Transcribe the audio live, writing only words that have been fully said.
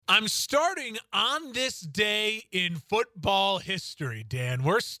I'm starting on this day in football history, Dan.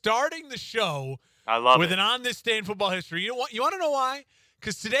 We're starting the show I love with it. an on this day in football history. You know what? You want to know why?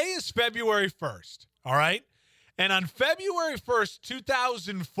 Because today is February 1st, all right? And on February 1st,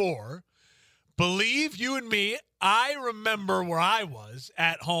 2004, believe you and me, I remember where I was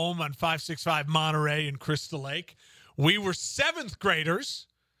at home on 565 Monterey in Crystal Lake. We were 7th graders,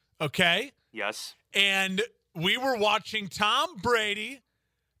 okay? Yes. And we were watching Tom Brady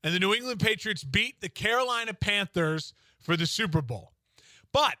and the New England Patriots beat the Carolina Panthers for the Super Bowl.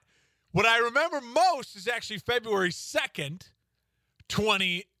 But what I remember most is actually February 2nd,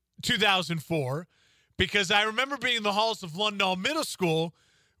 2004, because I remember being in the halls of Lundall Middle School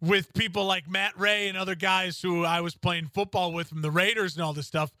with people like Matt Ray and other guys who I was playing football with from the Raiders and all this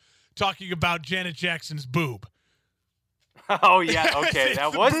stuff, talking about Janet Jackson's boob. Oh, yeah. Okay.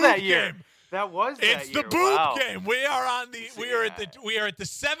 That was that year. Game. That was that year. It's the boob Wow. game. We are at the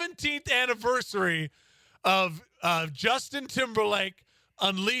 17th anniversary of Justin Timberlake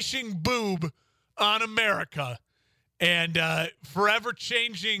unleashing boob on America and forever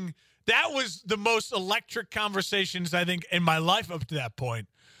changing. That was the most electric conversations I think in my life up to that point.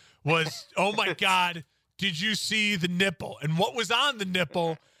 Was, oh my God, did you see the nipple? And what was on the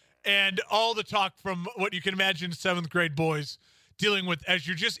nipple? And all the talk from what you can imagine 7th grade boys dealing with as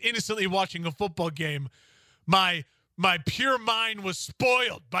you're just innocently watching a football game. My pure mind was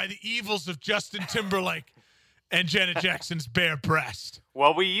spoiled by the evils of Justin Timberlake and Janet Jackson's bare breast.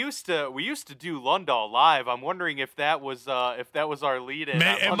 Well, we used to do Lundall Live. I'm wondering if that was our lead-in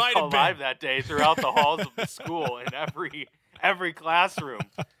on Lundall Live that day throughout the halls of the school in every classroom.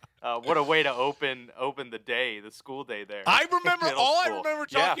 What a way to open the day, the school day there. I remember I remember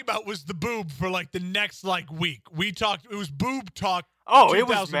talking about was the boob for like the next week. We talked. It was boob talk. Oh, it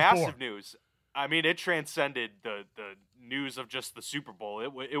was massive news. I mean, it transcended the news of just the Super Bowl.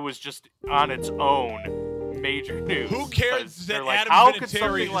 It was just on its own major news. Who cares that Adam how Vinatieri could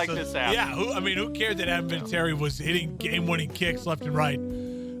something like this happen? Yeah, who cared that Adam Vinatieri was hitting game-winning kicks left and right?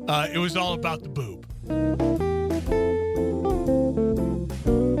 It was all about the boob.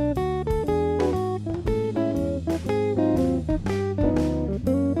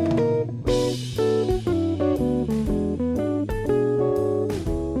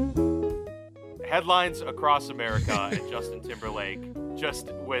 Headlines across America and Justin Timberlake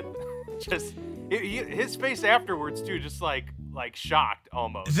his face afterwards too, just like shocked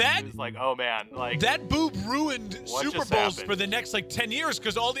almost. He was like, oh man, that boob ruined Super Bowls for the next 10 years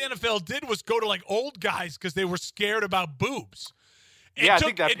because all the NFL did was go to old guys because they were scared about boobs. I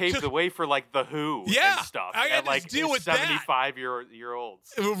think that paved the way for the Who and stuff. I had to deal with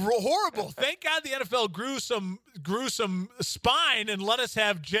 75-year-olds. Horrible. Thank God the NFL grew some spine and let us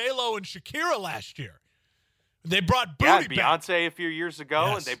have J-Lo and Shakira last year. They brought booty back. Beyonce a few years ago,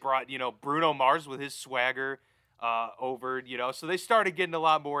 Yes. and they brought Bruno Mars with his swagger over. So they started getting a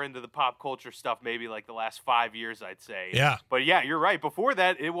lot more into the pop culture stuff. Maybe the last 5 years, I'd say. Yeah. But yeah, you're right. Before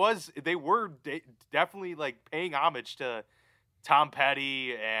that, they were definitely paying homage to Tom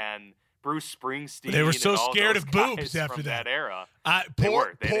Petty and Bruce Springsteen. They were so scared of boobs after that era.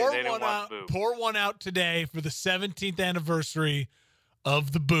 Pour didn't want the boob. Pour one out today for the 17th anniversary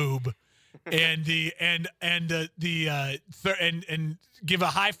of the boob, and and give a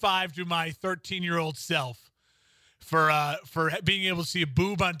high five to my 13-year-old self for being able to see a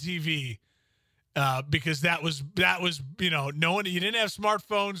boob on TV, because that was no one, you didn't have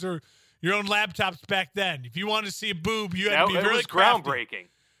smartphones or your own laptops back then. If you wanted to see a boob, you had to be very crafty. Groundbreaking.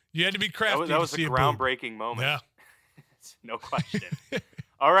 You had to be crafty. That was to see a groundbreaking moment. Yeah. No question.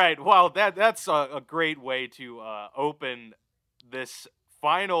 All right. Well, that's a great way to open this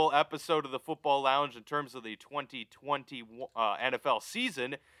final episode of the Football Lounge in terms of the 2020 NFL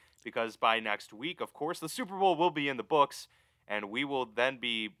season, because by next week, of course, the Super Bowl will be in the books, and we will then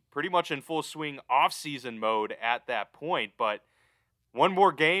be pretty much in full swing off-season mode at that point. But one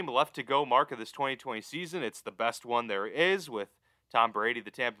more game left to go, Mark, of this 2020 season. It's the best one there is, with Tom Brady, the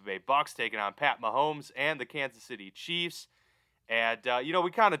Tampa Bay Bucks, taking on Pat Mahomes and the Kansas City Chiefs. And,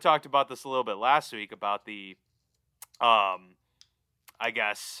 we kind of talked about this a little bit last week about the, I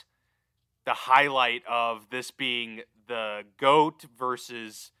guess, the highlight of this being the GOAT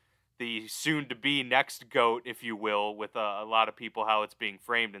versus the soon-to-be next GOAT, if you will, with a lot of people, how it's being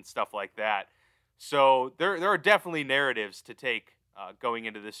framed and stuff like that. So there are definitely narratives to take going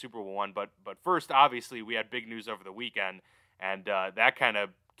into this Super Bowl one. But first, obviously, we had big news over the weekend, and that kind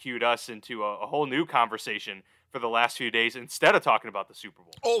of cued us into a whole new conversation for the last few days instead of talking about the Super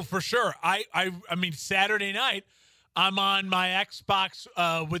Bowl. Oh, for sure. I mean, Saturday night, I'm on my Xbox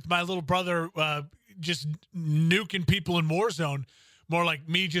with my little brother just nuking people in Warzone. more like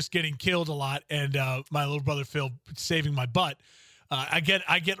me just getting killed a lot and my little brother Phil saving my butt. I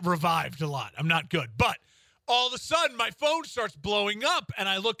get revived a lot. I'm not good. But all of a sudden, my phone starts blowing up, and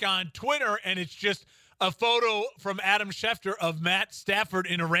I look on Twitter, and it's just a photo from Adam Schefter of Matt Stafford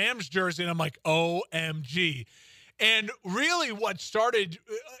in a Rams jersey, and I'm like, OMG. And really what started,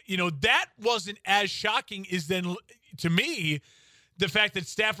 that wasn't as shocking is then, to me, the fact that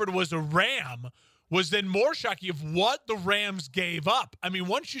Stafford was a Ram was then more shocking of what the Rams gave up. I mean,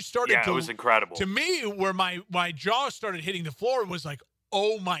 once you started it was incredible. To me, where my jaw started hitting the floor was like,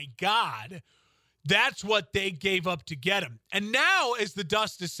 oh my God, that's what they gave up to get him. And now, as the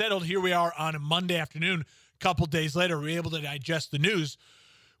dust is settled, here we are on a Monday afternoon, a couple days later, we're able to digest the news.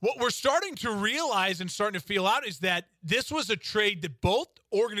 What we're starting to realize and starting to feel out is that this was a trade that both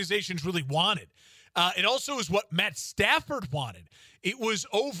organizations really wanted. It also is what Matt Stafford wanted. It was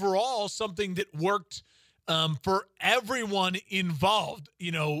overall something that worked for everyone involved.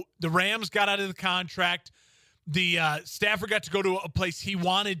 The Rams got out of the contract. The Stafford got to go to a place he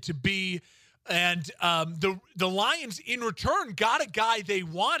wanted to be. And the Lions, in return, got a guy they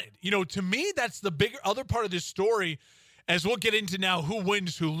wanted. To me, that's the bigger other part of this story, as we'll get into now who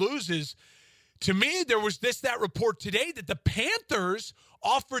wins, who loses. To me, there was that report today that the Panthers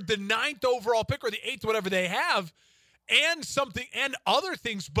offered the 9th overall pick or the 8th, whatever they have, and other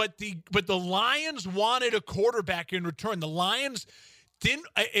things, but the Lions wanted a quarterback in return. The Lions didn't.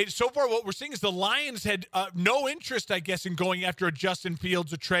 So far, what we're seeing is the Lions had no interest, I guess, in going after a Justin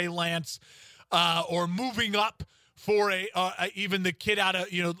Fields, a Trey Lance, or moving up for even the kid out of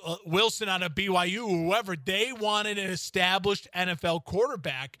Wilson out of BYU or whoever. They wanted an established NFL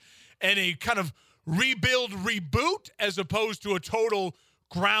quarterback and a kind of reboot as opposed to a total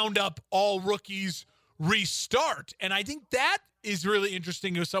ground up all rookies restart. And I think that is really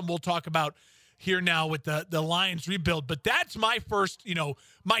interesting. It's something we'll talk about here now with the Lions rebuild. But that's my first,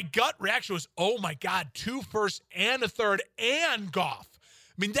 my gut reaction was, oh my God, 2 firsts and a third and Goff.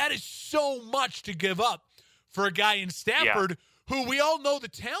 I mean, that is so much to give up for a guy in Stafford who we all know the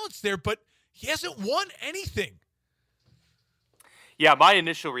talent's there, but he hasn't won anything. Yeah, my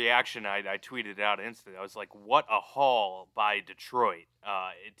initial reaction, I tweeted it out instantly. I was like, what a haul by Detroit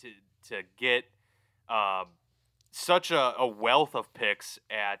to get such a wealth of picks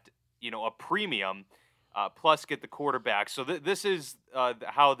at, a premium, plus get the quarterback. So this is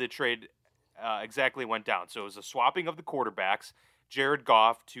how the trade exactly went down. So it was a swapping of the quarterbacks, Jared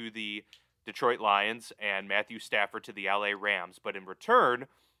Goff to the Detroit Lions and Matthew Stafford to the LA Rams. But in return,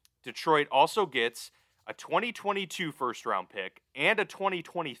 Detroit also gets a 2022 first-round pick and a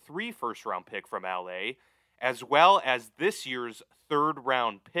 2023 first-round pick from LA, as well as this year's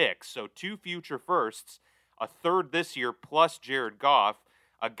third-round pick. So 2 future firsts, a third this year, plus Jared Goff,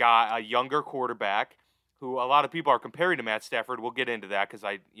 a younger quarterback who a lot of people are comparing to Matt Stafford. We'll get into that because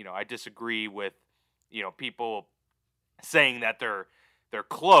I disagree with people saying that they're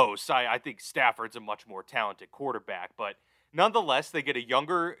close. I think Stafford's a much more talented quarterback, but nonetheless, they get a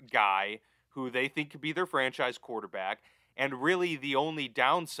younger guy who they think could be their franchise quarterback. And really the only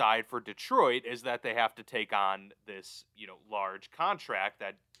downside for Detroit is that they have to take on this, large contract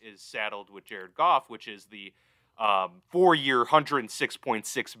that is saddled with Jared Goff, which is the 4-year,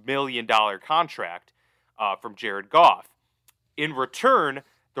 $106.6 million contract from Jared Goff. In return,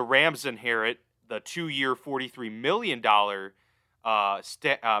 the Rams inherit the 2-year, $43 million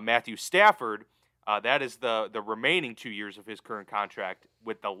Matthew Stafford. That is the remaining 2 years of his current contract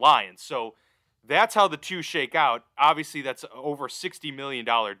with the Lions. So that's how the two shake out. Obviously, that's over $60 million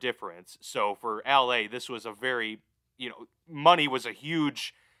difference. So for LA, this was a very, money was a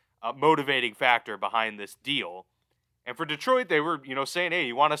huge motivating factor behind this deal. And for Detroit, they were, saying, hey,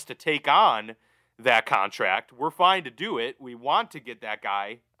 you want us to take on that contract? We're fine to do it. We want to get that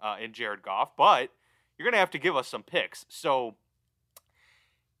guy in Jared Goff, but you're going to have to give us some picks. So,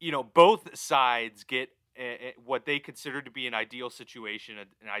 both sides get what they consider to be an ideal situation,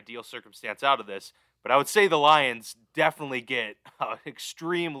 an ideal circumstance out of this. But I would say the Lions definitely get an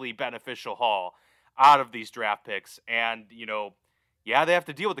extremely beneficial haul out of these draft picks. And, they have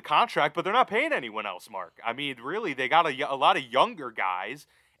to deal with the contract, but they're not paying anyone else, Mark. I mean, really, they got a lot of younger guys,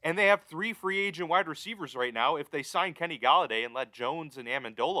 and they have 3 free agent wide receivers right now. If they sign Kenny Golladay and let Jones and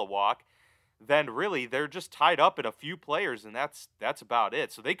Amendola walk, then really they're just tied up in a few players, and that's about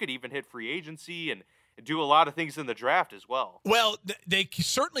it. So they could even hit free agency and do a lot of things in the draft as well. Well, they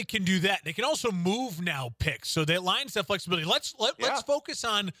certainly can do that. They can also move now picks, so the Lions have flexibility. Let's focus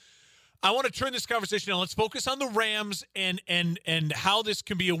on. I want to turn this conversation on. Let's focus on the Rams and how this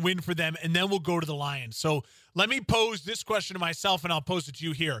can be a win for them, and then we'll go to the Lions. So let me pose this question to myself, and I'll pose it to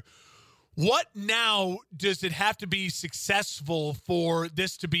you here. What now does it have to be successful for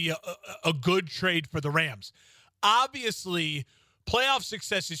this to be a good trade for the Rams? Obviously, playoff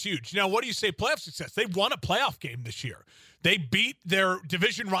success is huge. Now, what do you say playoff success? They won a playoff game this year. They beat their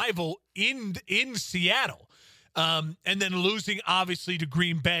division rival in Seattle, and then losing, obviously, to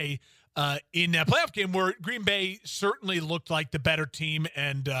Green Bay in that playoff game where Green Bay certainly looked like the better team.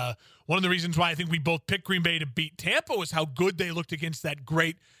 And one of the reasons why I think we both picked Green Bay to beat Tampa was how good they looked against that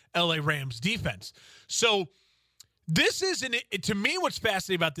great LA Rams defense. So this is, to me, what's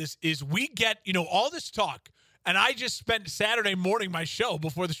fascinating about this is we get, all this talk. And I just spent Saturday morning my show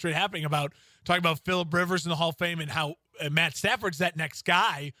before the trade happening talking about Phillip Rivers in the Hall of Fame and how Matt Stafford's that next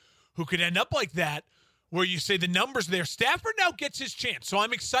guy who could end up like that, where you say the numbers there. Stafford now gets his chance. So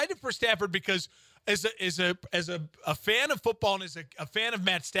I'm excited for Stafford because as a fan of football and as a fan of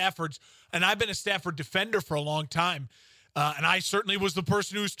Matt Stafford's, and I've been a Stafford defender for a long time, and I certainly was the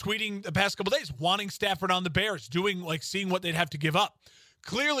person who was tweeting the past couple of days, wanting Stafford on the Bears, seeing what they'd have to give up.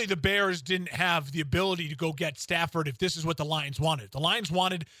 Clearly, the Bears didn't have the ability to go get Stafford if this is what the Lions wanted. The Lions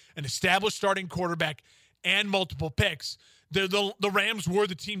wanted an established starting quarterback and multiple picks. The Rams were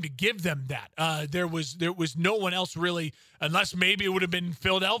the team to give them that. There was no one else really, unless maybe it would have been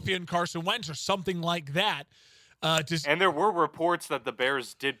Philadelphia and Carson Wentz or something like that. And there were reports that the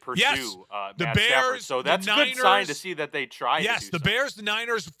Bears did pursue the Matt Bears, Stafford, so that's a good sign to see that they tried to do the something. Bears, the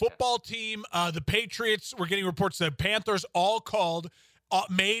Niners, football team, the Patriots, we're getting reports that Panthers all called,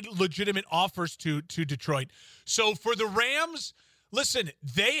 made legitimate offers to Detroit. So for the Rams, listen,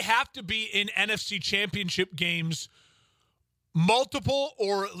 they have to be in NFC championship games, multiple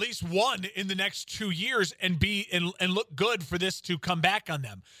or at least one in the next 2 years, and look good for this to come back on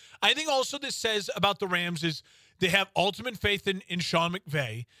them. I think also this says about the Rams is they have ultimate faith in Sean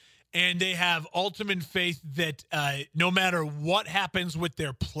McVay, and they have ultimate faith that no matter what happens with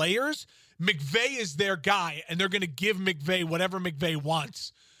their players, McVay is their guy, and they're going to give McVay whatever McVay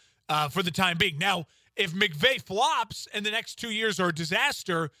wants for the time being. Now, if McVay flops and the next 2 years are a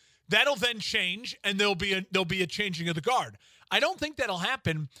disaster, that'll then change, and there'll be a changing of the guard. I don't think that'll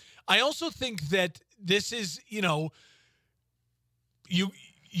happen. I also think that this is, you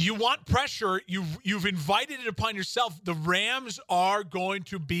want pressure. You've invited it upon yourself. The Rams are going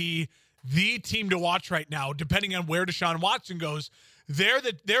to be the team to watch right now, depending on where Deshaun Watson goes. They're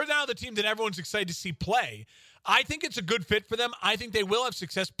now the team that everyone's excited to see play. I think it's a good fit for them. I think they will have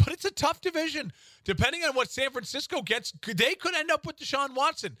success, but it's a tough division. Depending on what San Francisco gets, they could end up with Deshaun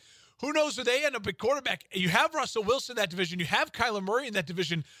Watson. Who knows where they end up at quarterback? You have Russell Wilson in that division. You have Kyler Murray in that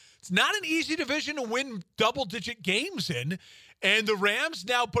division. It's not an easy division to win double-digit games in. And the Rams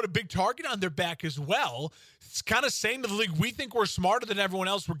now put a big target on their back as well. It's kind of saying to the league, we think we're smarter than everyone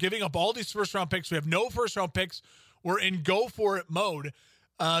else. We're giving up all these first-round picks. We have no first-round picks. We're in go-for-it mode.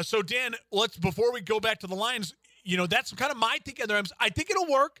 So, Dan, before we go back to the Lions, that's kind of my thinking of the Rams. I think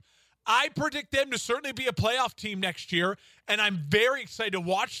it'll work. I predict them to certainly be a playoff team next year, and I'm very excited to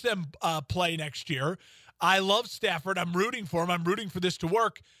watch them play next year. I love Stafford. I'm rooting for him. I'm rooting for this to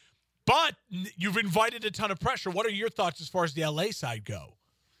work. But you've invited a ton of pressure. What are your thoughts as far as the LA side go?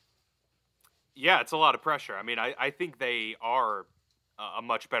 Yeah, it's a lot of pressure. I mean, I think they are a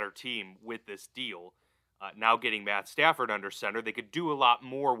much better team with this deal. Now getting Matt Stafford under center, they could do a lot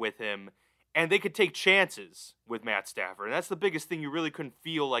more with him, and they could take chances with Matt Stafford. And that's the biggest thing you really couldn't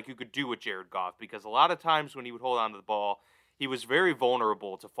feel like you could do with Jared Goff, because a lot of times when he would hold on to the ball, he was very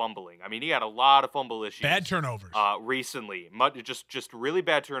vulnerable to fumbling. I mean, he had a lot of fumble issues. Bad turnovers. Recently. Just really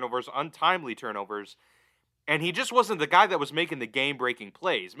bad turnovers, untimely turnovers. And he just wasn't the guy that was making the game-breaking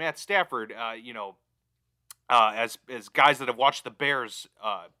plays. Matt Stafford, as guys that have watched the Bears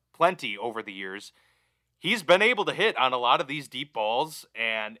plenty over the years, he's been able to hit on a lot of these deep balls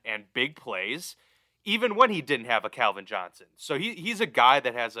and big plays, even when he didn't have a Calvin Johnson. So he's a guy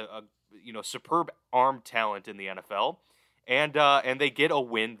that has a superb arm talent in the NFL, and they get a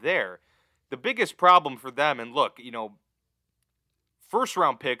win there. The biggest problem for them, and look, first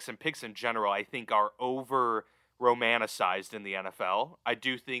round picks and picks in general, I think are over romanticized in the NFL. I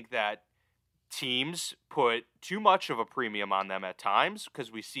do think that teams put too much of a premium on them at times,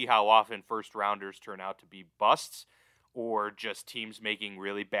 because we see how often first rounders turn out to be busts, or just teams making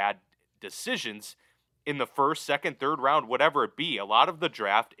really bad decisions in the first, second, third round, whatever it be. A lot of the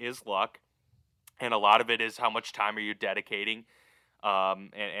draft is luck, and a lot of it is how much time are you dedicating,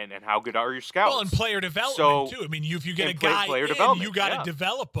 and how good are your scouts. Well, and player development too. I mean, if you get a guy in, you got to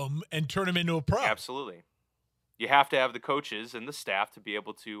develop him and turn him into a pro. Absolutely. You have to have the coaches and the staff to be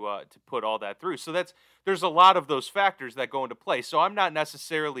able to put all that through. So there's a lot of those factors that go into play. So I'm not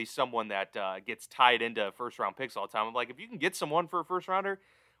necessarily someone that gets tied into first round picks all the time. I'm like, if you can get someone for a first rounder,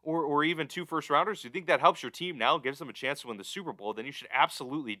 or even 2 first-rounders, you think that helps your team now, gives them a chance to win the Super Bowl, then you should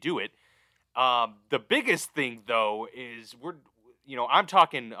absolutely do it. The biggest thing, though, is I'm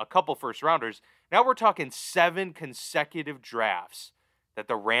talking a couple first-rounders. Now we're talking 7 consecutive drafts that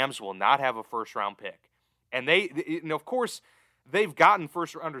the Rams will not have a first-round pick. And of course, they've gotten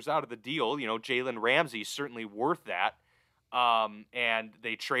first-rounders out of the deal. Jalen Ramsey's certainly worth that. And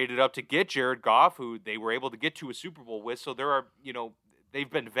they traded up to get Jared Goff, who they were able to get to a Super Bowl with. So there are, they've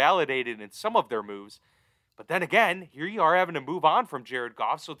been validated in some of their moves. But then again, here you are having to move on from Jared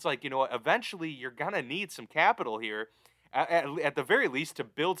Goff. So it's like, eventually you're going to need some capital here, at the very least, to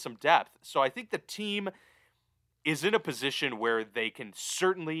build some depth. So I think the team is in a position where they can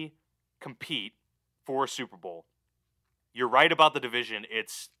certainly compete for a Super Bowl. You're right about the division.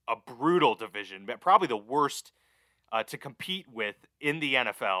 It's a brutal division, probably the worst to compete with in the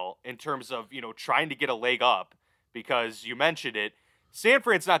NFL in terms of, trying to get a leg up, because you mentioned it. San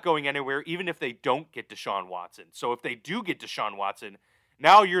Fran's not going anywhere, even if they don't get Deshaun Watson. So if they do get Deshaun Watson,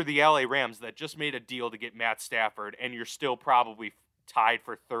 now you're the LA Rams that just made a deal to get Matt Stafford, and you're still probably tied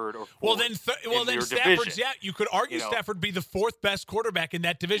for third or fourth. Well, then Stafford's, you could argue Stafford be the 4th best quarterback in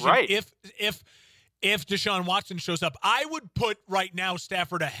that division, right, if Deshaun Watson shows up. I would put right now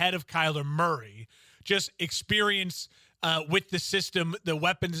Stafford ahead of Kyler Murray. Just experience with the system, the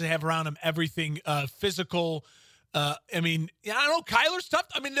weapons they have around him, everything physical. I don't know. Kyler's tough.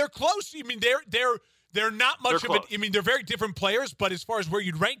 They're close. They're not much of it. They're very different players, but as far as where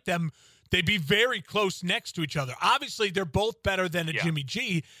you'd rank them, they'd be very close next to each other. Obviously, they're both better than a Jimmy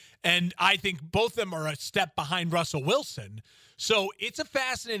G, and I think both of them are a step behind Russell Wilson. So it's a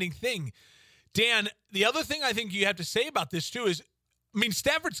fascinating thing. Dan, the other thing I think you have to say about this too is,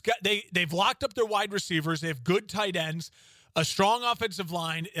 Stafford's got they've locked up their wide receivers. They have good tight ends, a strong offensive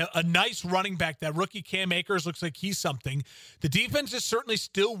line, a nice running back. That rookie Cam Akers looks like he's something. The defense is certainly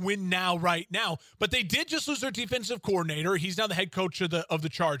still win now, right now, but they did just lose their defensive coordinator. He's now the head coach of the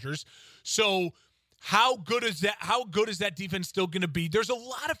Chargers. So how good is that? How good is that defense still going to be? There's a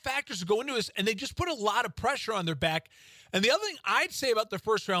lot of factors that go into this, and they just put a lot of pressure on their back. And the other thing I'd say about their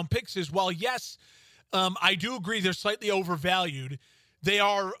first round picks is, while yes, I do agree they're slightly overvalued, they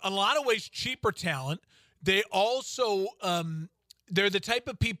are in a lot of ways cheaper talent. They also, they're the type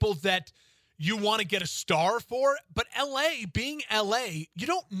of people that you want to get a star for. But being LA, you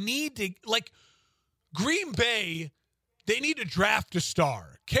don't need to, Green Bay, they need to draft a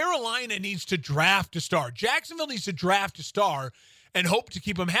star. Carolina needs to draft a star. Jacksonville needs to draft a star and hope to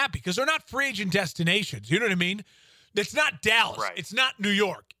keep them happy, because they're not free agent destinations. You know what I mean? It's not Dallas. Right. It's not New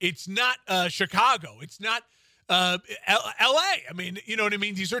York. It's not Chicago. It's not L.A. You know what I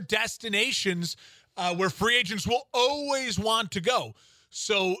mean? These are destinations where free agents will always want to go.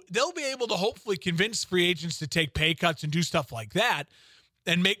 So they'll be able to hopefully convince free agents to take pay cuts and do stuff like that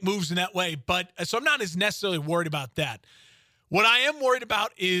and make moves in that way. So I'm not as necessarily worried about that. What I am worried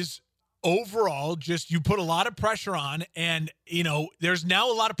about is overall, just you put a lot of pressure on, and, there's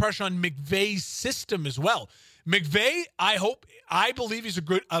now a lot of pressure on McVay's system as well. McVay, I believe he's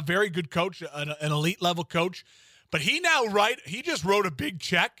a very good coach, an elite level coach, but he just wrote a big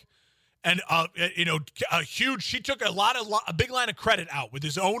check, and he took a big line of credit out with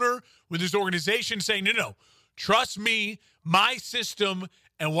his owner, with his organization, saying, no, trust me, my system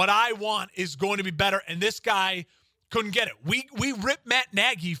and what I want is going to be better. And this guy couldn't get it. We ripped Matt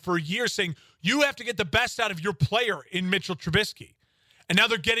Nagy for years, saying you have to get the best out of your player in Mitchell Trubisky, and now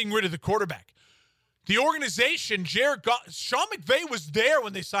they're getting rid of the quarterback. The organization, Jared Goff, Sean McVay was there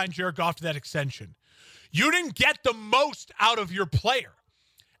when they signed Jared Goff to that extension. You didn't get the most out of your player.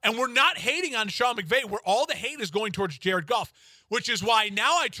 And we're not hating on Sean McVay, where all the hate is going towards Jared Goff, which is why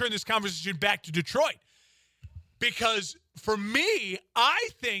now I turn this conversation back to Detroit. Because for me, I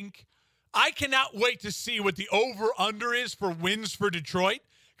think I cannot wait to see what the over-under is for wins for Detroit,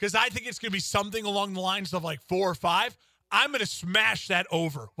 because I think it's going to be something along the lines of 4 or 5. I'm going to smash that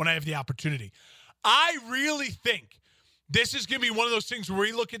over when I have the opportunity. I really think this is going to be one of those things where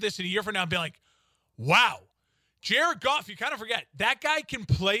we look at this in a year from now and be like, wow, Jared Goff, you kind of forget, that guy can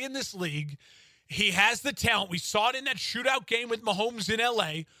play in this league. He has the talent. We saw it in that shootout game with Mahomes in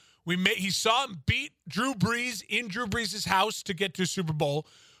L.A. He saw him beat Drew Brees in Drew Brees' house to get to Super Bowl.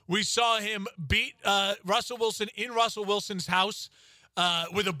 We saw him beat Russell Wilson in Russell Wilson's house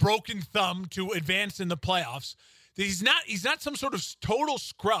with a broken thumb to advance in the playoffs. He's not some sort of total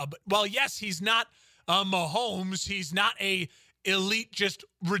scrub. Well, yes, he's not Mahomes. He's not a elite, just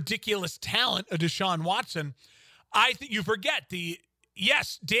ridiculous talent, a Deshaun Watson. I think you forget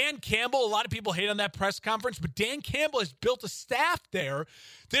Dan Campbell, a lot of people hate on that press conference, but Dan Campbell has built a staff there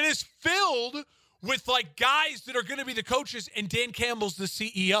that is filled with like guys that are going to be the coaches, and Dan Campbell's the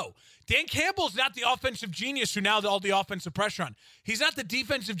CEO. Dan Campbell's not the offensive genius who now all the offensive pressure on. He's not the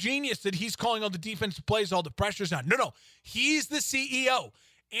defensive genius that he's calling all the defensive plays, all the pressure's on. No. He's the CEO.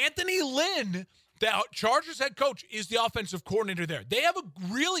 Anthony Lynn, the Chargers head coach, is the offensive coordinator there. They have a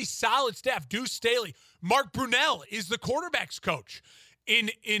really solid staff. Deuce Staley. Mark Brunell is the quarterback's coach in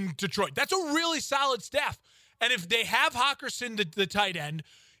Detroit. That's a really solid staff. And if they have Hawkinson, the tight end,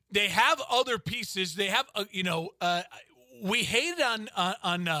 they have other pieces. They have, we hated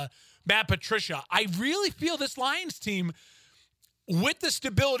on Matt Patricia. I really feel this Lions team, with the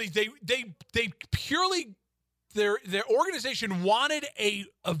stability, they purely, their organization wanted a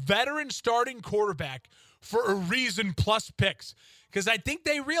veteran starting quarterback for a reason, plus picks. Because I think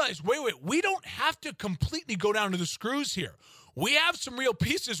they realized, wait, we don't have to completely go down to the screws here. We have some real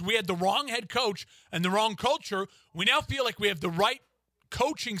pieces. We had the wrong head coach and the wrong culture. We now feel like we have the right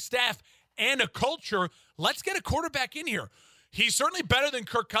coaching staff and a culture. Let's get a quarterback in here. He's certainly better than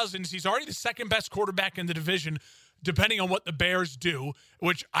Kirk Cousins. He's already the second best quarterback in the division, depending on what the Bears do,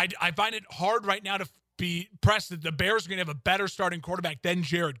 which I find it hard right now to be pressed that the Bears are going to have a better starting quarterback than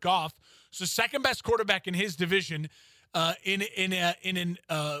Jared Goff. So second best quarterback in his division, in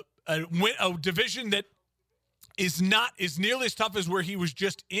a division that is not as nearly as tough as where he was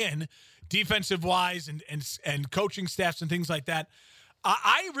just in, defensive wise and coaching staffs and things like that.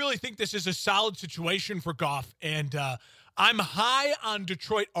 I really think this is a solid situation for Goff, and I'm high on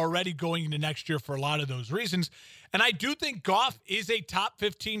Detroit already going into next year for a lot of those reasons. And I do think Goff is a top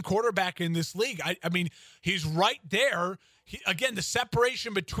 15 quarterback in this league. I mean, he's right there. Again, the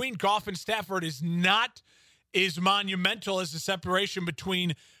separation between Goff and Stafford is not as monumental as the separation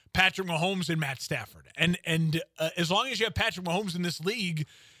between Patrick Mahomes and Matt Stafford. And as long as you have Patrick Mahomes in this league,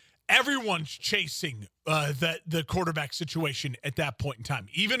 everyone's chasing the quarterback situation at that point in time.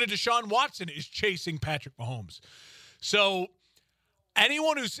 Even a Deshaun Watson is chasing Patrick Mahomes. So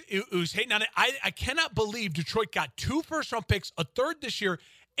anyone who's hating on it, I cannot believe Detroit got 2 first-round picks, a third this year,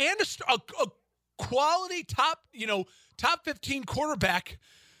 and a quality top 15 quarterback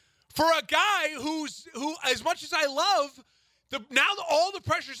for a guy who, as much as I love, now all the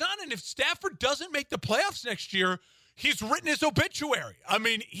pressure's on, and if Stafford doesn't make the playoffs next year, he's written his obituary. I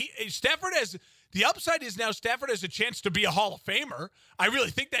mean, Stafford has the upside is now Stafford has a chance to be a Hall of Famer. I really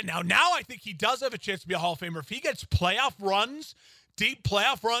think that now. Now I think he does have a chance to be a Hall of Famer. If he gets playoff runs, deep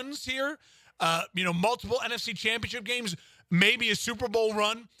playoff runs here, multiple NFC Championship games, maybe a Super Bowl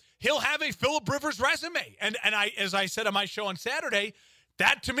run, he'll have a Phillip Rivers resume. And as I said on my show on Saturday,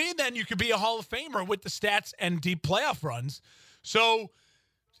 that to me, then you could be a Hall of Famer with the stats and deep playoff runs. So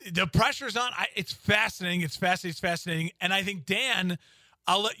the pressure's on. It's fascinating. It's fascinating. And I think, Dan,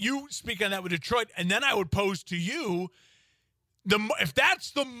 I'll let you speak on that with Detroit, and then I would pose to you, if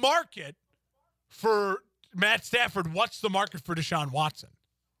that's the market for Matt Stafford, what's the market for Deshaun Watson?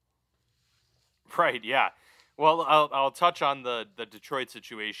 Right, yeah. Well, I'll touch on the Detroit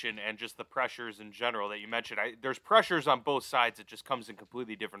situation and just the pressures in general that you mentioned. There's pressures on both sides. It just comes in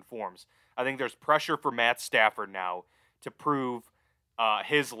completely different forms. I think there's pressure for Matt Stafford now to prove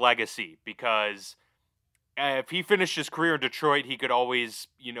his legacy, because if he finished his career in Detroit, he could always,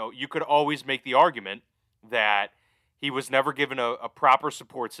 you could always make the argument that he was never given a proper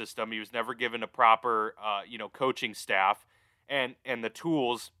support system. He was never given a proper, coaching staff and the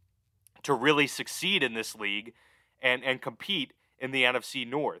tools to really succeed in this league and compete in the NFC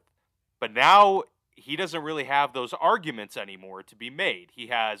North. But now he doesn't really have those arguments anymore to be made. He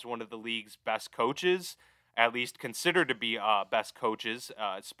has one of the league's best coaches, at least considered to be best coaches,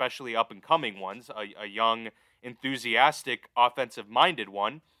 especially up-and-coming ones, a young, enthusiastic, offensive-minded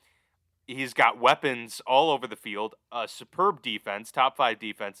one. He's got weapons all over the field, a superb defense, top 5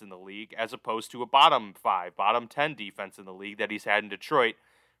 defense in the league, as opposed to a bottom 5, bottom 10 defense in the league that he's had in Detroit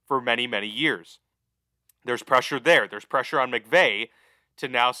for many, many years. There's pressure there. There's pressure on McVay to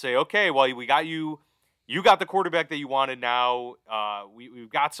now say, okay, well, we got you. You got the quarterback that you wanted now. We've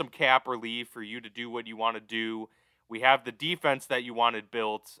got some cap relief for you to do what you want to do. We have the defense that you wanted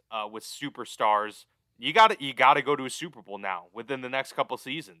built with superstars. You got to go to a Super Bowl now within the next couple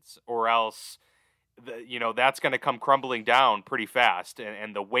seasons, or else that's going to come crumbling down pretty fast,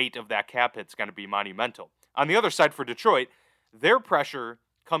 and the weight of that cap hit's going to be monumental. On the other side for Detroit, their pressure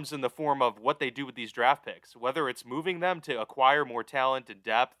comes in the form of what they do with these draft picks, whether it's moving them to acquire more talent and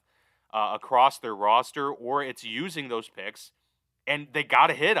depth across their roster, or it's using those picks, and they got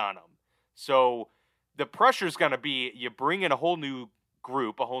to hit on them. So the pressure is going to be, you bring in a whole new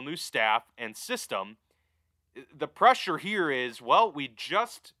group, a whole new staff and system. The pressure here is, well, we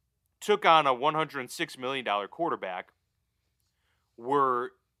just took on a $106 million quarterback. We're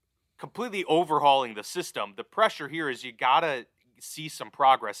completely overhauling the system. The pressure here is you got to see some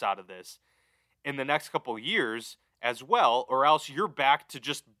progress out of this in the next couple of years as well, or else you're back to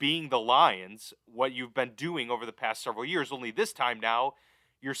just being the Lions, what you've been doing over the past several years. Only this time now,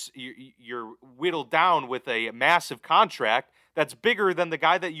 you're whittled down with a massive contract that's bigger than the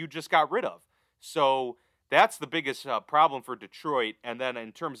guy that you just got rid of. So that's the biggest problem for Detroit. And then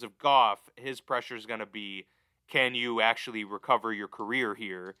in terms of Goff, his pressure is going to be, can you actually recover your career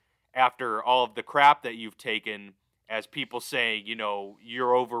here after all of the crap that you've taken, as people saying,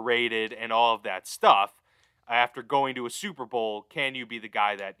 you're overrated and all of that stuff. After going to a Super Bowl, can you be the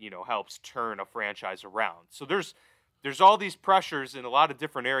guy that, helps turn a franchise around? So there's all these pressures in a lot of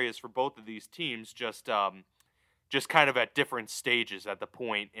different areas for both of these teams, just kind of at different stages at the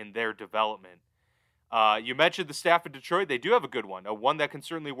point in their development. You mentioned the staff in Detroit. They do have a good one that can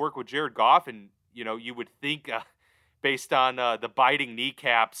certainly work with Jared Goff. And, you would think based on the biting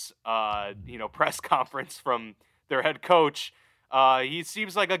kneecaps, press conference from their head coach, he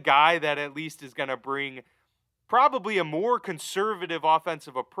seems like a guy that at least is going to bring probably a more conservative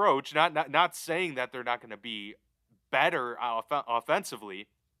offensive approach. Not saying that they're not going to be better offensively,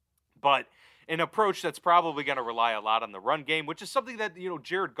 but an approach that's probably going to rely a lot on the run game, which is something that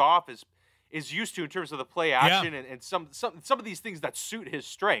Jared Goff is used to in terms of the play action and some of these things that suit his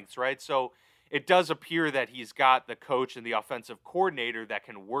strengths, right? So it does appear that he's got the coach and the offensive coordinator that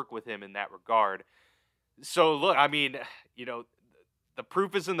can work with him in that regard. So look, I mean, the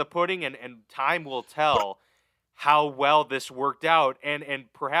proof is in the pudding, and time will tell how well this worked out,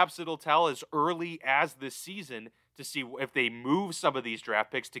 and perhaps it'll tell as early as this season to see if they move some of these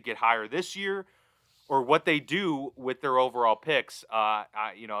draft picks to get higher this year, or what they do with their overall picks.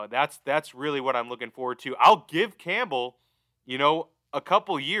 That's really what I'm looking forward to. I'll give Campbell, a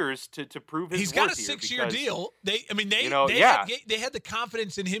couple years to prove his He's worth got a here 6-year deal. They had the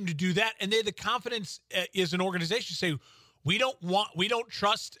confidence in him to do that, and they had the confidence as an organization to say, we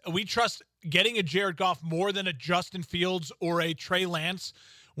trust getting a Jared Goff more than a Justin Fields or a Trey Lance,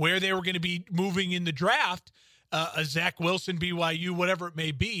 where they were going to be moving in the draft, a Zach Wilson, BYU, whatever it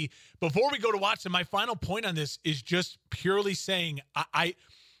may be. Before we go to Watson, my final point on this is just purely saying I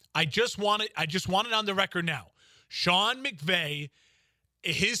just want it on the record now. Sean McVay,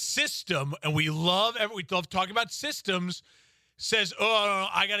 his system, and we love talking about systems, says, oh,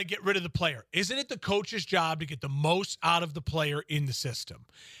 I got to get rid of the player. Isn't it the coach's job to get the most out of the player in the system?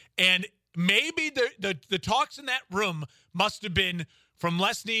 And maybe the talks in that room must have been from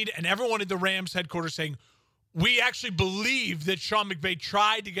Les Snead and everyone at the Rams headquarters saying, we actually believe that Sean McVay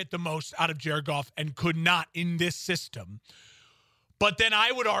tried to get the most out of Jared Goff and could not in this system. But then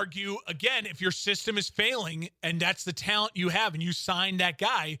I would argue, again, if your system is failing and that's the talent you have and you sign that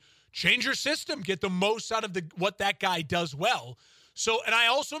guy, change your system, get the most out of what that guy does well. So, and I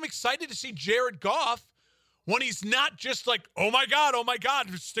also am excited to see Jared Goff when he's not just like, oh my God,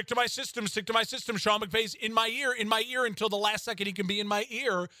 stick to my system, Sean McVay's in my ear until the last second he can be in my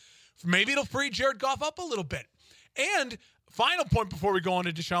ear. Maybe it'll free Jared Goff up a little bit. And final point before we go on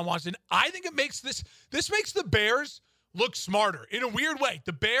to Deshaun Watson, I think it makes this makes the Bears look smarter in a weird way.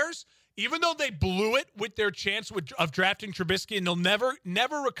 The Bears, even though they blew it with their chance of drafting Trubisky, and they'll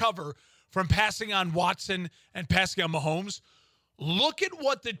never recover from passing on Watson and passing on Mahomes, look at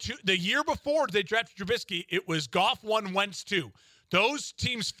what the year before they drafted Trubisky, it was Goff 1, Wentz 2. Those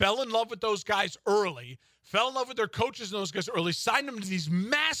teams fell in love with those guys early, fell in love with their coaches and those guys early, signed them to these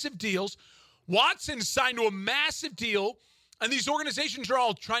massive deals. Watson signed to a massive deal, and these organizations are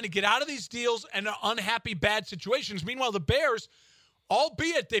all trying to get out of these deals and unhappy, bad situations. Meanwhile, the Bears,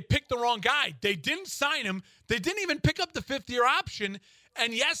 albeit they picked the wrong guy, they didn't sign him. They didn't even pick up the fifth-year option.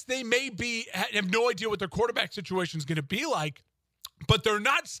 And yes, they have no idea what their quarterback situation is going to be like, but they're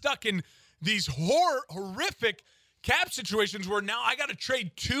not stuck in these horrific cap situations where now I got to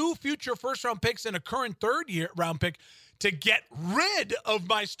trade 2 future first-round picks and a current third-round pick to get rid of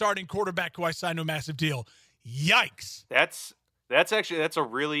my starting quarterback who I signed to a massive deal. Yikes. That's a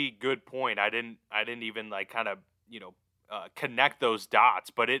really good point. I didn't even connect those dots,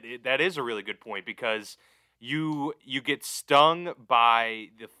 but that is a really good point, because you get stung by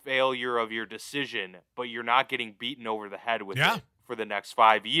the failure of your decision, but you're not getting beaten over the head with it for the next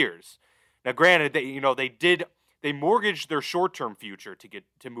 5 years. Now, granted, they mortgaged their short-term future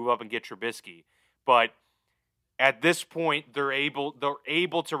to move up and get Trubisky, but at this point, they're able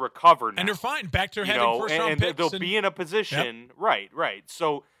to recover now. And they're fine. Back to having first-round picks. They'll be in a position. Yep. Right.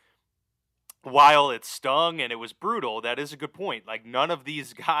 So while it stung and it was brutal, that is a good point. Like, none of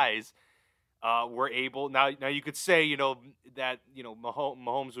these guys were able now you could say, that,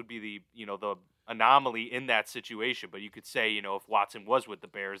 Mahomes would be the anomaly in that situation, but you could say, if Watson was with the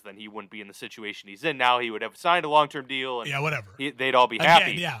Bears, then he wouldn't be in the situation he's in now. He would have signed a long-term deal, and whatever. They'd all be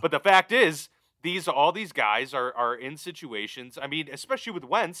happy. Yeah. But the fact is, all these guys are in situations. I mean, especially with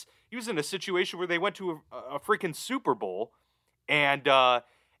Wentz, he was in a situation where they went to a freaking Super Bowl, and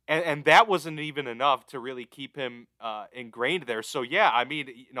that wasn't even enough to really keep him ingrained there. So yeah, I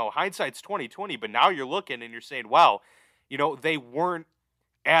mean, hindsight's 20/20, but now you're looking and you're saying, wow, they weren't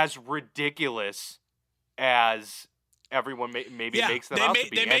as ridiculous as everyone maybe makes them out to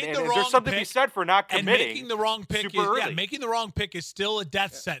be. And there's something to be said for not committing. And making the wrong pick making the wrong pick is still a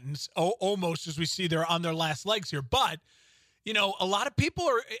death sentence, almost, as we see they're on their last legs here. But a lot of people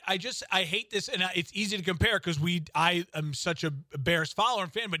are. I hate this, and it's easy to compare because I am such a Bears follower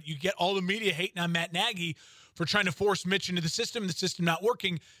and fan. But you get all the media hating on Matt Nagy for trying to force Mitch into the system not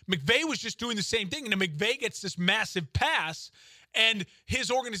working. McVay was just doing the same thing, and then McVay gets this massive pass, and his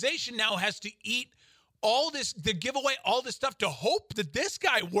organization now has to eat all this, to give away all this stuff to hope that this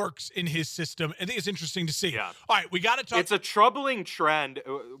guy works in his system. I think it's interesting to see. Yeah. All right, we got to talk. It's a troubling trend,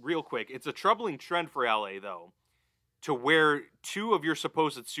 real quick. It's a troubling trend for LA, though, to where two of your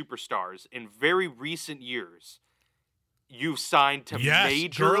supposed superstars in very recent years, you've signed to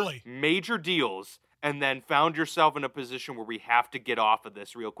major deals, and then found yourself in a position where we have to get off of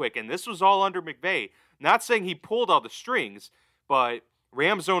this real quick. And this was all under McVay. Not saying he pulled all the strings, but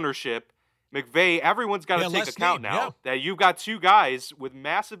Rams ownership, McVay, everyone's got to take account now that you've got two guys with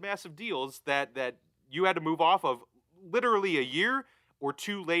massive deals that you had to move off of literally a year or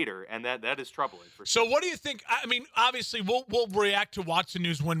two later, and that is troubling. So what do you think? I mean, obviously, we'll react to Watson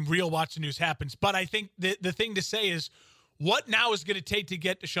news when real Watson news happens, but I think the thing to say is, what now is going to take to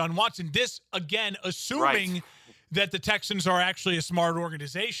get Deshaun Watson? This, again, assuming that the Texans are actually a smart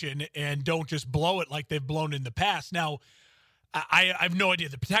organization and don't just blow it like they've blown in the past. Now, I have no idea.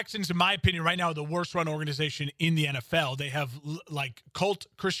 The Texans, in my opinion, right now are the worst run organization in the NFL. They have like cult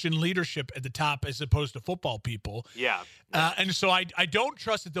Christian leadership at the top as opposed to football people. Yeah. And so I don't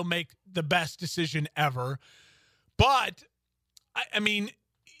trust that they'll make the best decision ever. But, I mean,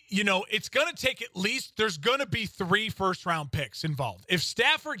 it's going to take at least – there's going to be 3 first-round picks involved. If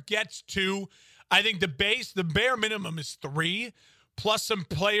Stafford gets 2, I think the bare minimum is 3, plus some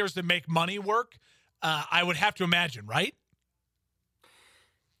players that make money work. I would have to imagine, right?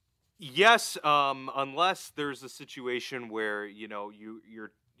 Yes, unless there's a situation where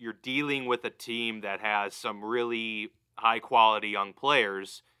you're dealing with a team that has some really high quality young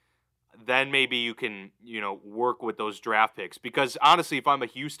players, then maybe you can work with those draft picks. Because honestly, if I'm a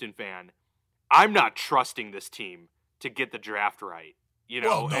Houston fan, I'm not trusting this team to get the draft right.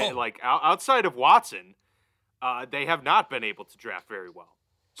 No. Like outside of Watson, they have not been able to draft very well.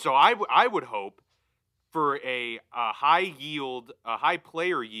 So I would hope for a high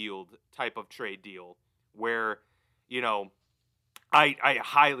player yield type of trade deal where, I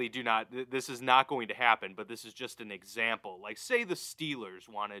highly do not, this is not going to happen, but this is just an example. Like, say the Steelers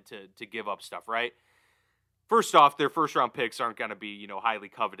wanted to give up stuff, right? First off, their first round picks aren't going to be, highly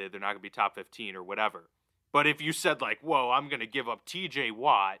coveted. They're not going to be top 15 or whatever. But if you said like, whoa, I'm going to give up TJ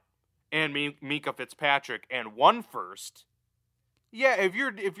Watt and Minkah Fitzpatrick and 1 first. Yeah. If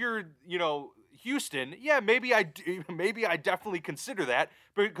you're, Houston, yeah, maybe I definitely consider that,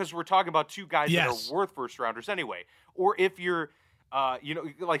 because we're talking about 2 guys that are worth first rounders anyway. Or if you're,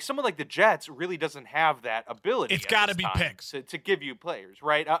 like someone like the Jets really doesn't have that ability. It's got to be picks to give you players,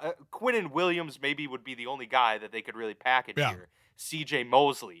 right? Quinnen Williams maybe would be the only guy that they could really package here. C.J.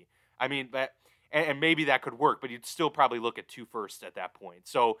 Mosley, I mean, and maybe that could work, but you'd still probably look at 2 firsts at that point.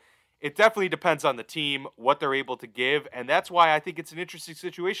 So it definitely depends on the team, what they're able to give, and that's why I think it's an interesting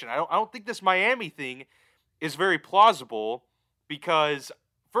situation. I don't think this Miami thing is very plausible, because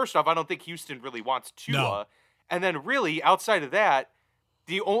first off, I don't think Houston really wants Tua, no. And then really outside of that,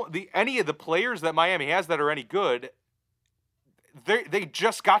 any of the players that Miami has that are any good, they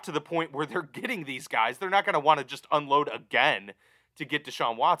just got to the point where they're getting these guys. They're not going to want to just unload again to get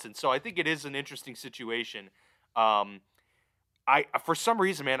Deshaun Watson. So I think it is an interesting situation. For some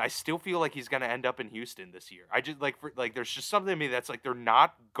reason, man, I still feel like he's going to end up in Houston this year. I just there's just something to me that's like they're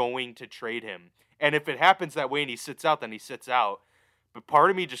not going to trade him. And if it happens that way and he sits out, then he sits out. But part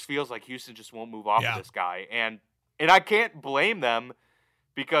of me just feels like Houston just won't move off of this guy. And I can't blame them,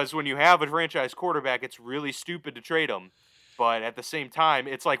 because when you have a franchise quarterback, it's really stupid to trade him. But at the same time,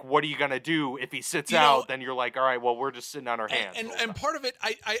 it's like, what are you going to do if he sits out? Then you're like, all right, well, we're just sitting on our hands. And part of it,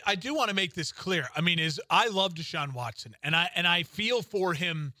 I do want to make this clear. I mean, I love Deshaun Watson, and I feel for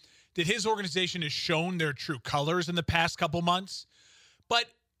him that his organization has shown their true colors in the past couple months. But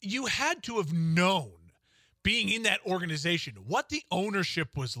you had to have known, being in that organization, what the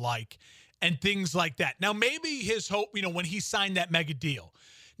ownership was like and things like that. Now, maybe his hope, when he signed that mega deal,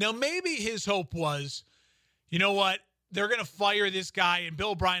 now maybe his hope was, you know what, they're going to fire this guy, and Bill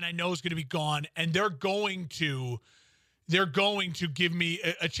O'Brien I know is going to be gone, and they're going to give me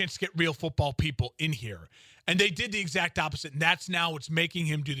a chance to get real football people in here. And they did the exact opposite, and that's now what's making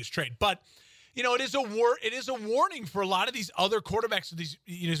him do this trade. But it is a warning for a lot of these other quarterbacks.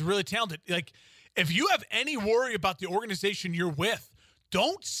 These really talented. Like, if you have any worry about the organization you're with,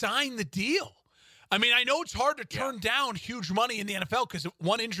 don't sign the deal. I mean, I know it's hard to turn down huge money in the NFL because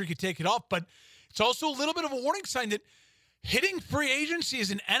one injury could take it off, but it's also a little bit of a warning sign that hitting free agency as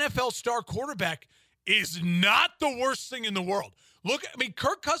an NFL star quarterback is not the worst thing in the world. Look, I mean,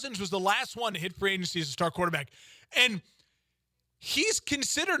 Kirk Cousins was the last one to hit free agency as a star quarterback, and he's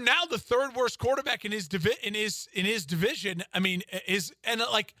considered now the third worst quarterback in his division. I mean,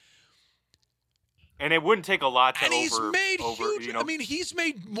 and it wouldn't take a lot to he's made huge. I mean, he's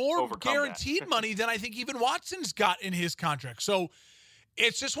made more guaranteed money than I think even Watson's got in his contract. So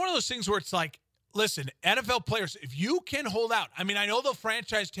it's just one of those things where it's like, listen, NFL players, if you can hold out, I mean, I know they'll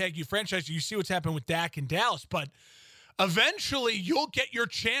franchise tag you. You see what's happened with Dak in Dallas, but eventually you'll get your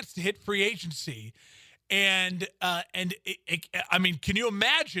chance to hit free agency. And I mean, can you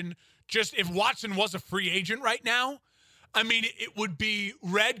imagine just if Watson was a free agent right now? I mean, it would be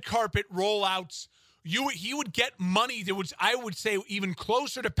red carpet rollouts. He would get money that was, I would say, even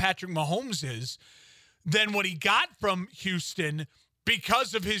closer to Patrick Mahomes' than what he got from Houston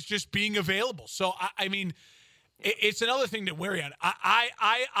because of his just being available. So, I mean, it's another thing to worry on.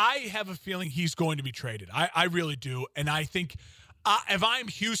 I have a feeling he's going to be traded. I really do. And I think if I'm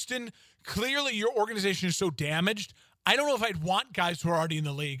Houston, clearly your organization is so damaged. I don't know if I'd want guys who are already in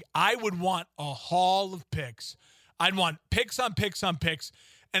the league. I would want a haul of picks. I'd want picks on picks on picks.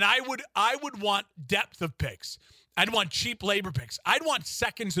 And I would want depth of picks. I'd want cheap labor picks. I'd want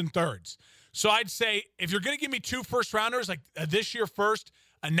seconds and thirds. So I'd say if you're going to give me 2 first-rounders, like this year first,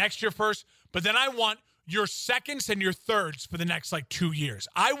 next year first, but then I want your seconds and your thirds for the next, 2 years.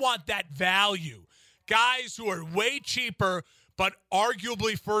 I want that value. Guys who are way cheaper but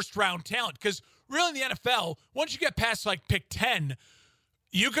arguably first-round talent. Because really in the NFL, once you get past, pick 10,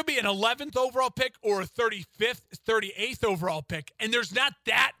 you could be an 11th overall pick or a 35th, 38th overall pick, and there's not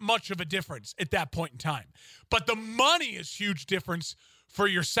that much of a difference at that point in time. But the money is huge difference for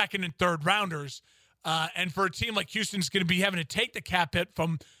your second and third rounders. And for a team like Houston's going to be having to take the cap hit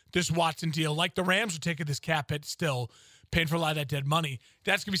from this Watson deal, like the Rams are taking this cap hit still, paying for a lot of that dead money.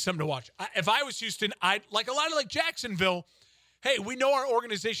 That's going to be something to watch. If I was Houston, I'd like a lot of Jacksonville. Hey, we know our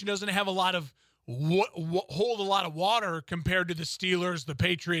organization doesn't have a lot of hold a lot of water compared to the Steelers, the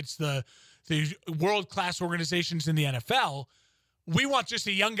Patriots, the world-class organizations in the NFL. We want just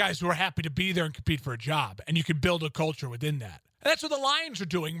the young guys who are happy to be there and compete for a job, and you can build a culture within that. And that's what the Lions are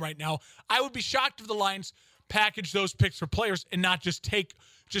doing right now. I would be shocked if the Lions package those picks for players and not just pick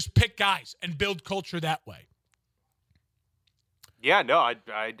guys and build culture that way. Yeah, no, I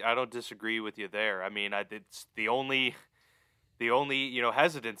don't disagree with you there. I mean, it's the only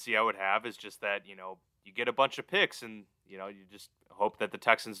hesitancy I would have is just that, you get a bunch of picks and, you just hope that the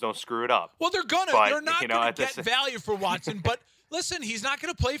Texans don't screw it up. Well, they're not going to get value for Watson, but listen, he's not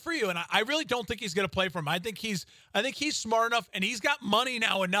going to play for you. And I really don't think he's going to play for him. I think he's smart enough and he's got money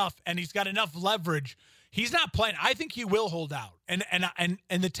now enough and he's got enough leverage. He's not playing. I think he will hold out. And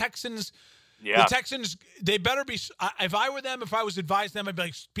the Texans, they better be, if I were them, if I was advised them, I'd be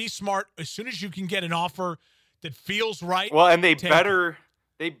like, be smart. As soon as you can get an offer that feels right. Well, and they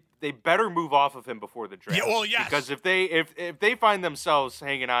better move off of him before the draft. Yeah, well, yes. Because if they find themselves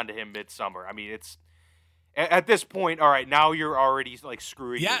hanging on to him midsummer, I mean, it's at this point, all right, now you're already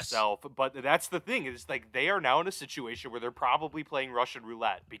screwing yourself. But that's the thing is they are now in a situation where they're probably playing Russian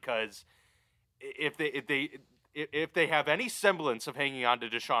roulette because if they have any semblance of hanging on to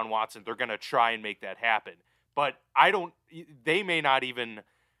Deshaun Watson, they're going to try and make that happen. But they may not even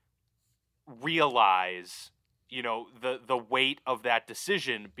realize the weight of that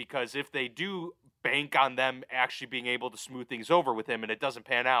decision, because if they do bank on them actually being able to smooth things over with him and it doesn't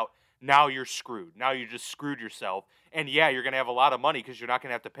pan out, now you're screwed. Now you just screwed yourself. And yeah, you're going to have a lot of money because you're not going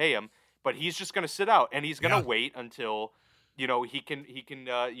to have to pay him, but he's just going to sit out and he's going to wait until, he can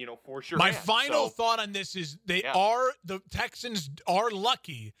force your hand. My final thought on this is the Texans are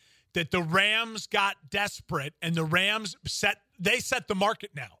lucky that the Rams got desperate and the Rams set the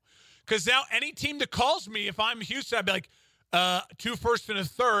market now. Because now any team that calls me, if I'm Houston, I'd be like, 2 firsts and a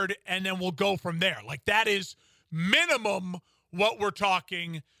third, and then we'll go from there. That is minimum what we're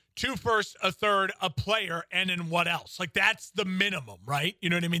talking 2 firsts, a third, a player, and then what else? Like, that's the minimum, right? You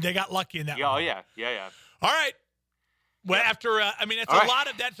know what I mean? They got lucky in that. Yeah, yeah. All right. Well, Yep. after that's a lot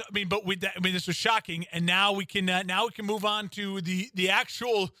of that. But this was shocking, and now we can move on to the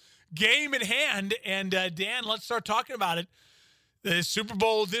actual game at hand. And Dan, let's start talking about it. The Super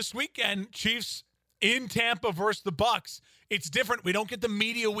Bowl this weekend, Chiefs in Tampa versus the Bucs. It's different. We don't get the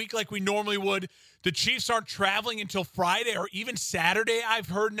media week like we normally would. The Chiefs aren't traveling until Friday or even Saturday, I've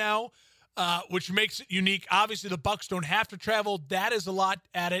heard now, which makes it unique. Obviously, the Bucs don't have to travel. That is a lot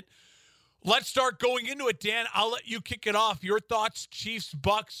at it. Let's start going into it, Dan. I'll let you kick it off. Your thoughts, Chiefs,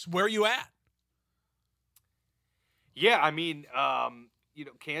 Bucs, where are you at? Yeah, I mean,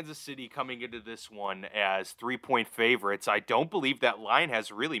 Kansas City coming into this one as 3-point favorites. I don't believe that line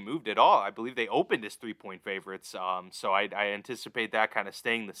has really moved at all. I believe they opened as 3-point favorites. So I anticipate that kind of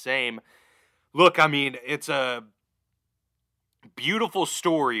staying the same. Look, I mean, it's a beautiful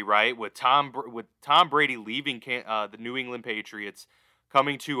story, right? With Tom Brady leaving the New England Patriots,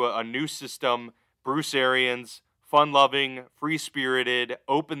 coming to a new system. Bruce Arians, fun-loving, free-spirited,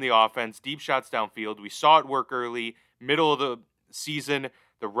 open the offense, deep shots downfield. We saw it work early. Middle of the season,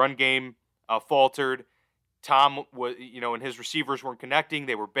 the run game faltered. Tom was, and his receivers weren't connecting.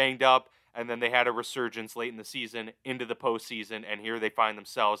 They were banged up, and then they had a resurgence late in the season into the postseason, and here they find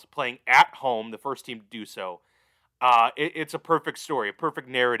themselves playing at home, the first team to do so. It's a perfect story, a perfect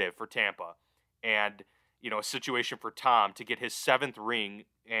narrative for Tampa, and a situation for Tom to get his 7th ring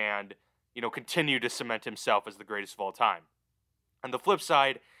and continue to cement himself as the greatest of all time. On the flip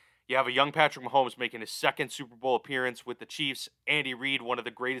side, you have a young Patrick Mahomes making his 2nd Super Bowl appearance with the Chiefs. Andy Reid, one of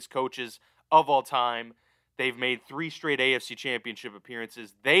the greatest coaches of all time. They've made 3 straight AFC Championship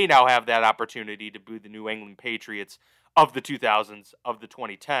appearances. They now have that opportunity to be the New England Patriots of the 2000s, of the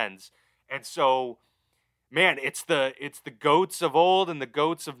 2010s. And so, man, it's the goats of old and the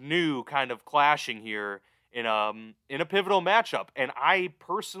goats of new kind of clashing here in a pivotal matchup. And I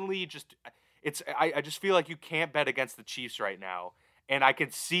personally I just feel like you can't bet against the Chiefs right now. And I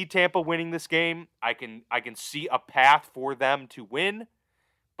can see Tampa winning this game. I can see a path for them to win,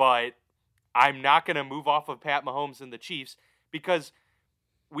 but I'm not going to move off of Pat Mahomes and the Chiefs because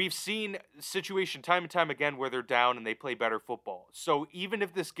we've seen the situation time and time again where they're down and they play better football. So even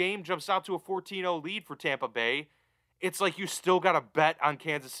if this game jumps out to a 14-0 lead for Tampa Bay, it's like you still got to bet on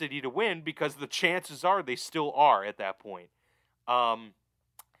Kansas City to win because the chances are they still are at that point.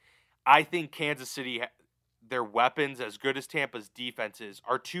 I think Kansas City, their weapons, as good as Tampa's defenses,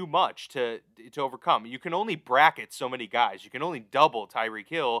 are too much to overcome. You can only bracket so many guys. You can only double Tyreek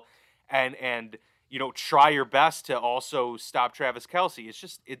Hill and try your best to also stop Travis Kelce. It's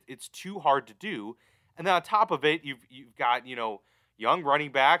just it's too hard to do. And then on top of it, you've got young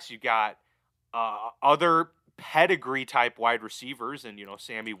running backs. You've got other pedigree type wide receivers, and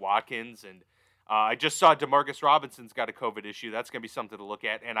Sammy Watkins, and I just saw DeMarcus Robinson's got a COVID issue. That's going to be something to look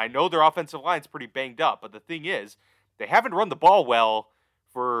at. And I know their offensive line's pretty banged up, but the thing is, they haven't run the ball well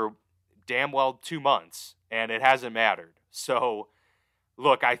for damn well 2 months, and it hasn't mattered. So,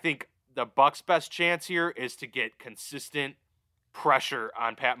 look, I think the Bucs' best chance here is to get consistent pressure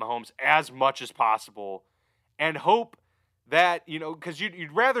on Pat Mahomes as much as possible and hope that, because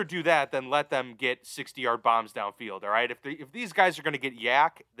you'd rather do that than let them get 60-yard bombs downfield, all right? If these guys are going to get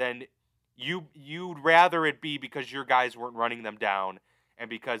yak, then you'd rather it be because your guys weren't running them down and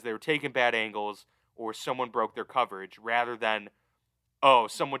because they were taking bad angles or someone broke their coverage rather than,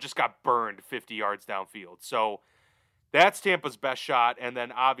 someone just got burned 50 yards downfield. So that's Tampa's best shot, and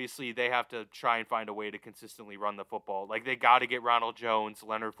then obviously they have to try and find a way to consistently run the football. Like, they got to get Ronald Jones,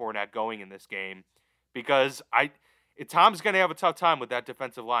 Leonard Fournette going in this game because Tom's going to have a tough time with that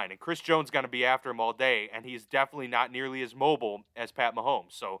defensive line, and Chris Jones is going to be after him all day, and he's definitely not nearly as mobile as Pat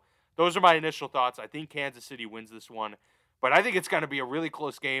Mahomes. So those are my initial thoughts. I think Kansas City wins this one, but I think it's going to be a really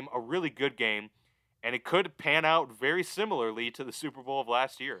close game, a really good game, and it could pan out very similarly to the Super Bowl of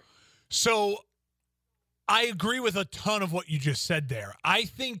last year. So I agree with a ton of what you just said there. I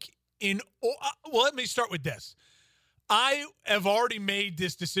think let me start with this. I have already made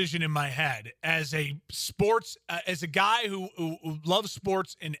this decision in my head as a guy who loves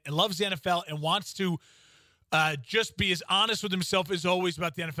sports and loves the NFL and wants to just be as honest with himself as always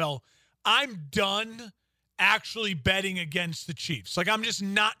about the NFL. I'm done actually betting against the Chiefs. Like, I'm just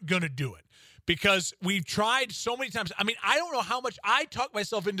not going to do it because we've tried so many times. I mean, I don't know how much I talk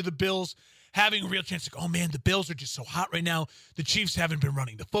myself into the Bills having a real chance to go, oh, man, the Bills are just so hot right now. The Chiefs haven't been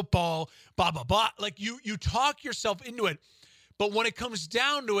running the football, blah, blah, blah. Like, you talk yourself into it. But when it comes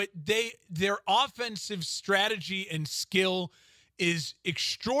down to it, their offensive strategy and skill is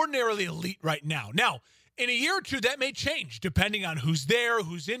extraordinarily elite right now. Now, In a year or two, that may change depending on who's there,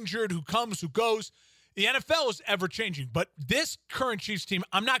 who's injured, who comes, who goes. The NFL is ever-changing. But this current Chiefs team,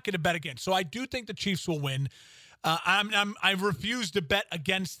 I'm not going to bet against. So I do think the Chiefs will win. I refuse to bet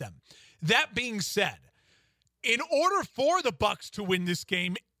against them. That being said, in order for the Bucs to win this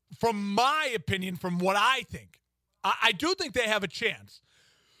game, from my opinion, from what I think, I do think they have a chance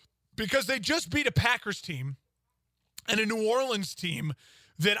because they just beat a Packers team and a New Orleans team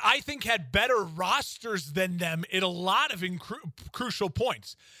that I think had better rosters than them in a lot of crucial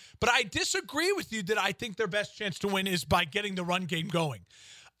points. But I disagree with you that I think their best chance to win is by getting the run game going.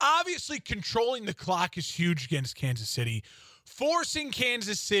 Obviously, controlling the clock is huge against Kansas City. Forcing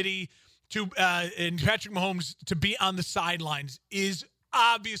Kansas City to and Patrick Mahomes to be on the sidelines is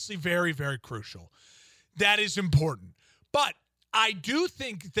obviously very, very crucial. That is important. But I do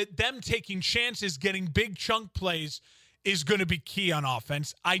think that them taking chances, getting big chunk plays is going to be key on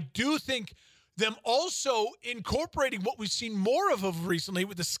offense. I do think them also incorporating what we've seen more of recently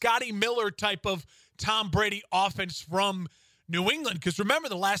with the Scotty Miller type of Tom Brady offense from New England. Because remember,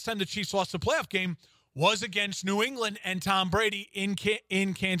 the last time the Chiefs lost a playoff game was against New England and Tom Brady in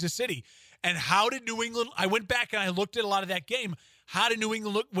Kansas City. And how did New England, I went back and I looked at a lot of that game. How did New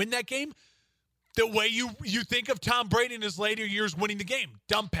England win that game? The way you think of Tom Brady in his later years winning the game.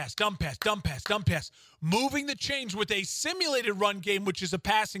 Dump pass, dump pass, dump pass, dump pass. Moving the chains with a simulated run game, which is a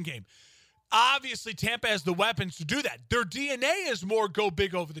passing game. Obviously, Tampa has the weapons to do that. Their DNA is more go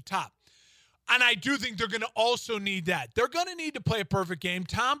big over the top. And I do think they're going to also need that. They're going to need to play a perfect game.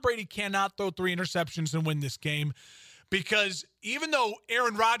 Tom Brady cannot throw 3 interceptions and win this game because even though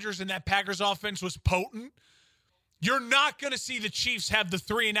Aaron Rodgers and that Packers offense was potent, you're not going to see the Chiefs have the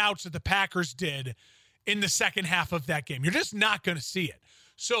 3 and outs that the Packers did in the second half of that game. You're just not going to see it.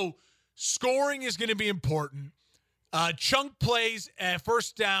 So scoring is going to be important. Chunk plays,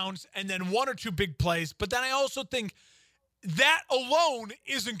 first downs, and then 1 or 2 big plays. But then I also think that alone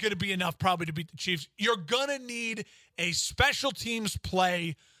isn't going to be enough probably to beat the Chiefs. You're going to need a special teams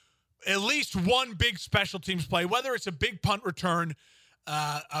play, at least one big special teams play, whether it's a big punt return,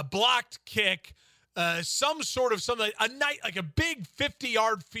 a blocked kick, some sort of something, like a big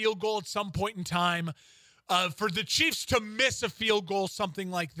 50-yard field goal at some point in time, for the Chiefs to miss a field goal, something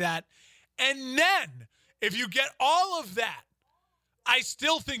like that. And then if you get all of that, I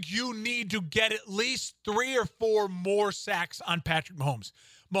still think you need to get at least 3 or 4 more sacks on Patrick Mahomes.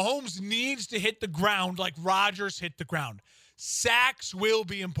 Mahomes needs to hit the ground like Rodgers hit the ground. Sacks will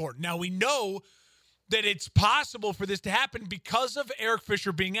be important. Now, we know that it's possible for this to happen because of Eric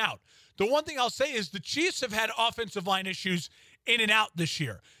Fisher being out. The one thing I'll say is the Chiefs have had offensive line issues in and out this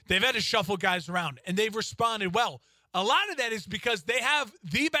year. They've had to shuffle guys around, and they've responded well. A lot of that is because they have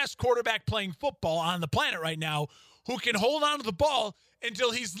the best quarterback playing football on the planet right now who can hold on to the ball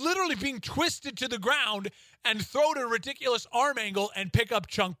until he's literally being twisted to the ground and throw to a ridiculous arm angle and pick up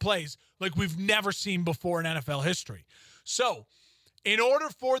chunk plays like we've never seen before in NFL history. So, in order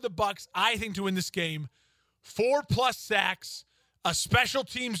for the Bucs, I think, to win this game, 4+ sacks, a special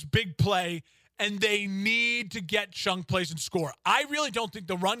teams big play, and they need to get chunk plays and score. I really don't think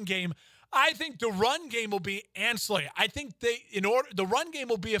the run game will be ancillary. I think the run game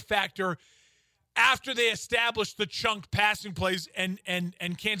will be a factor after they establish the chunk passing plays and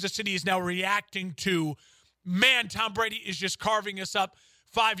Kansas City is now reacting to, man, Tom Brady is just carving us up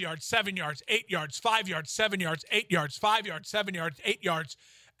 5 yards, 7 yards, 8 yards, 5 yards, 7 yards, 8 yards, 5 yards, 7 yards, 8 yards,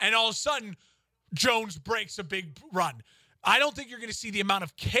 and all of a sudden Jones breaks a big run. I don't think you're going to see the amount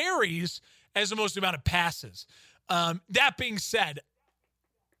of carries as the most amount of passes. That being said,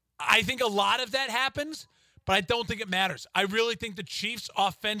 I think a lot of that happens, but I don't think it matters. I really think the Chiefs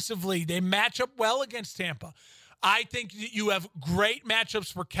offensively, they match up well against Tampa. I think that you have great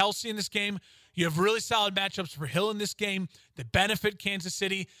matchups for Kelsey in this game. You have really solid matchups for Hill in this game that benefit Kansas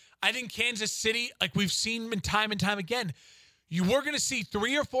City. I think Kansas City, like we've seen time and time again, we're going to see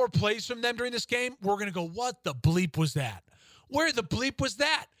 3 or 4 plays from them during this game. We're going to go, what the bleep was that? Where the bleep was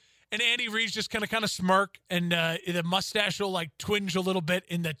that? And Andy Reid's just kind of smirk, and the mustache will like twinge a little bit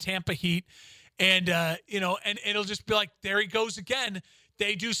in the Tampa heat. And, and it'll just be like, there he goes again.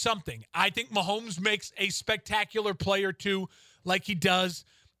 They do something. I think Mahomes makes a spectacular play or two like he does.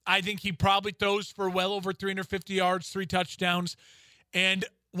 I think he probably throws for well over 350 yards, 3 touchdowns. And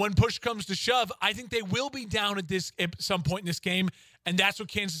when push comes to shove, I think they will be down at some point in this game. And that's what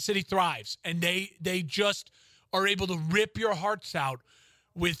Kansas City thrives. And they just are able to rip your hearts out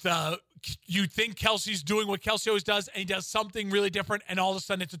with, you think Kelsey's doing what Kelsey always does, and he does something really different, and all of a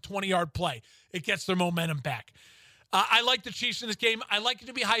sudden it's a 20-yard play. It gets their momentum back. I like the Chiefs in this game. I like it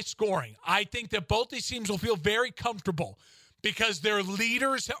to be high scoring. I think that both these teams will feel very comfortable because their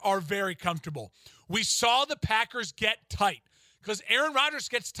leaders are very comfortable. We saw the Packers get tight because Aaron Rodgers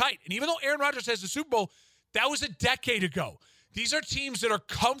gets tight. And even though Aaron Rodgers has the Super Bowl, that was a decade ago. These are teams that are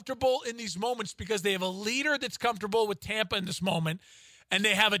comfortable in these moments because they have a leader that's comfortable with Tampa in this moment, and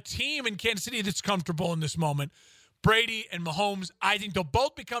they have a team in Kansas City that's comfortable in this moment. Brady and Mahomes, I think they'll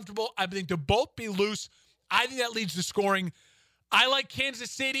both be comfortable. I think they'll both be loose. I think that leads to scoring. I like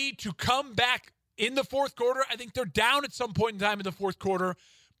Kansas City to come back in the fourth quarter. I think they're down at some point in time in the fourth quarter,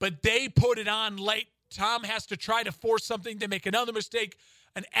 but they put it on late. Tom has to try to force something. They make another mistake,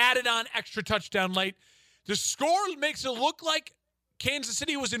 an added-on extra touchdown late. The score makes it look like Kansas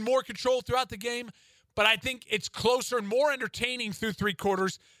City was in more control throughout the game, but I think it's closer and more entertaining through three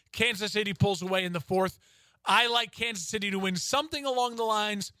quarters. Kansas City pulls away in the fourth. I like Kansas City to win something along the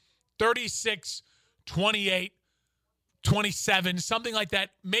lines 36, 28, 27, something like that.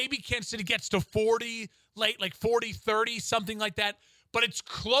 Maybe Kansas City gets to 40 late, like 40, 30, something like that. But it's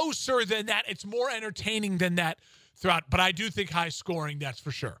closer than that. It's more entertaining than that throughout. But I do think high scoring, that's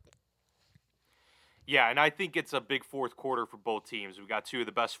for sure. Yeah, and I think it's a big fourth quarter for both teams. We've got two of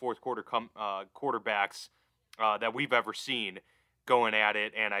the best fourth quarter quarterbacks that we've ever seen going at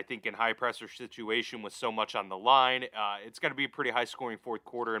it. And I think in high-pressure situation with so much on the line, it's going to be a pretty high-scoring fourth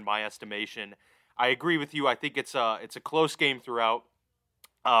quarter in my estimation. I agree with you. I think it's a close game throughout,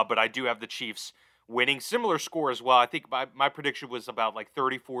 but I do have the Chiefs winning. Similar score as well. I think my prediction was about like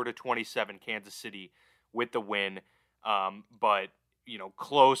 34-27 Kansas City with the win. But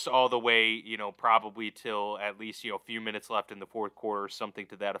close all the way, probably till at least, a few minutes left in the fourth quarter, something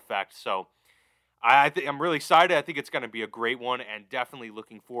to that effect. So I'm really excited. I think it's going to be a great one and definitely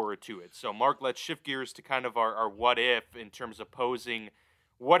looking forward to it. So, Mark, let's shift gears to kind of our what if in terms of posing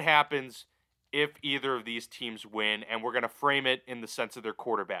what happens if either of these teams win. And we're going to frame it in the sense of their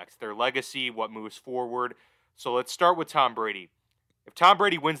quarterbacks, their legacy, what moves forward. So let's start with Tom Brady. If Tom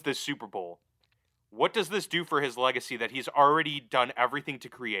Brady wins this Super Bowl, what does this do for his legacy that he's already done everything to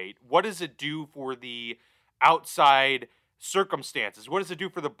create? What does it do for the outside circumstances? What does it do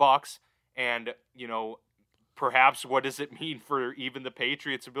for the Bucs? And, perhaps what does it mean for even the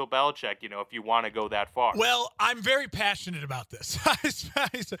Patriots and Bill Belichick, if you want to go that far? Well, I'm very passionate about this.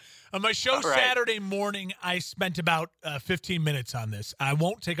 On my show Saturday morning, I spent about 15 minutes on this. I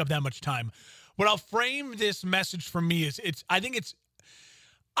won't take up that much time. What I'll frame this message for me is I think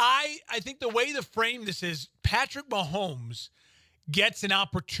the way to frame this is Patrick Mahomes gets an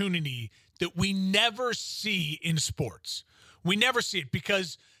opportunity that we never see in sports. We never see it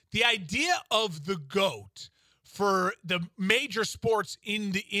because the idea of the GOAT for the major sports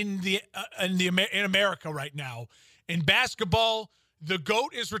in America right now, in basketball, the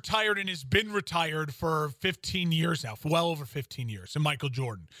GOAT is retired and has been retired for 15 years now, for well over 15 years, and Michael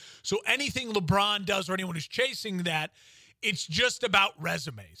Jordan. So anything LeBron does or anyone who's chasing that, it's just about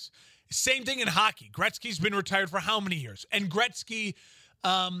resumes. Same thing in hockey. Gretzky's been retired for how many years? And Gretzky,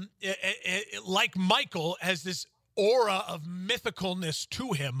 like Michael, has this aura of mythicalness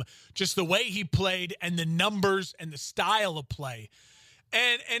to him, just the way he played and the numbers and the style of play.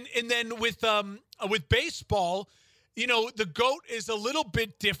 And then with baseball, the GOAT is a little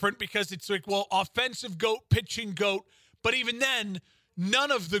bit different because it's like, well, offensive GOAT, pitching GOAT, but even then, none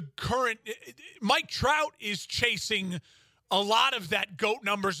of the current Mike Trout is chasing a lot of that GOAT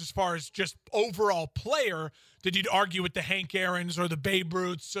numbers as far as just overall player that you'd argue with the Hank Aaron's or the Babe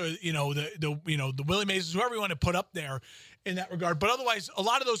Ruths or, the Willie Mays, whoever you want to put up there in that regard. But otherwise, a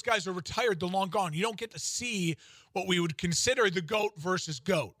lot of those guys are retired. They're long gone. You don't get to see what we would consider the GOAT versus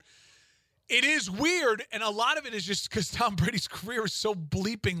GOAT. It is weird, and a lot of it is just because Tom Brady's career is so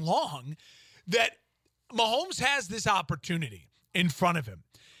bleeping long that Mahomes has this opportunity in front of him.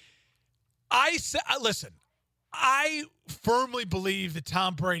 Listen, I firmly believe that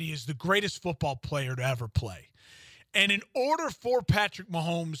Tom Brady is the greatest football player to ever play. And in order for Patrick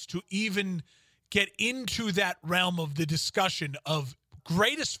Mahomes to even get into that realm of the discussion of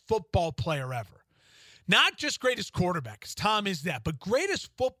greatest football player ever, not just greatest quarterback, because Tom is that, but greatest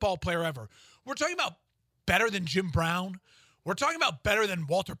football player ever, we're talking about better than Jim Brown. We're talking about better than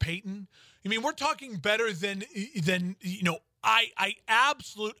Walter Payton. I mean, we're talking better than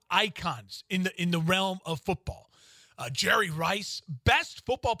absolute icons in the realm of football. Jerry Rice, best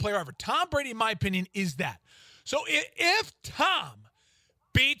football player ever. Tom Brady, in my opinion, is that. So if Tom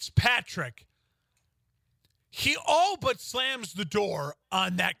beats Patrick, he all but slams the door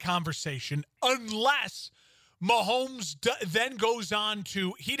on that conversation unless Mahomes then goes on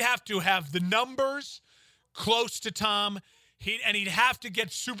to, he'd have to have the numbers close to Tom, and he'd have to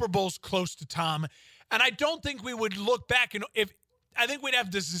get Super Bowls close to Tom. And I don't think we would look back, and I think we'd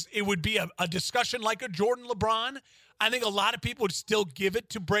have this, it would be a discussion like a Jordan LeBron. I think a lot of people would still give it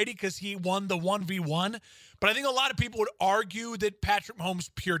to Brady because he won the 1v1. But I think a lot of people would argue that Patrick Mahomes'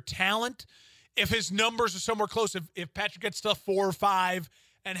 pure talent, if his numbers are somewhere close, if Patrick gets to 4 or 5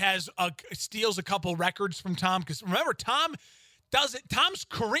 and steals a couple records from Tom, because remember, Tom does it. Tom's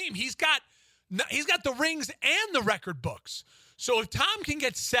Kareem. He's got the rings and the record books. So if Tom can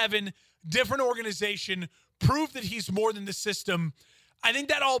get 7, different organization, prove that he's more than the system, I think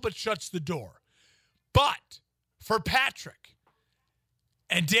that all but shuts the door. But for Patrick,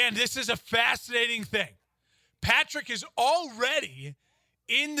 and Dan, this is a fascinating thing. Patrick is already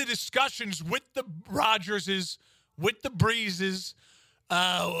in the discussions with the Rodgerses, with the Breezes,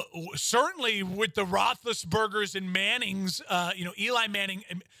 certainly with the Roethlisbergers and Mannings, Eli Manning.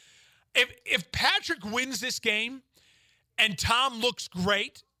 If Patrick wins this game and Tom looks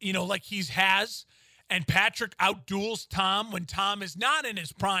great, like he has, and Patrick outduels Tom when Tom is not in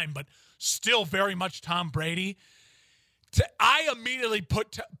his prime, but still very much Tom Brady, I immediately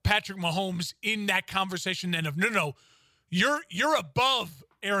put Patrick Mahomes in that conversation then of, no, you're above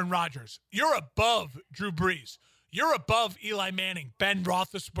Aaron Rodgers. You're above Drew Brees. You're above Eli Manning, Ben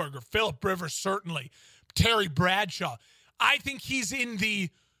Roethlisberger, Phillip Rivers, certainly, Terry Bradshaw. I think he's in the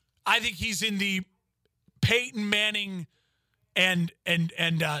Peyton Manning and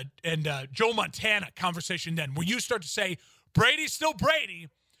Joe Montana conversation then, where you start to say Brady's still Brady,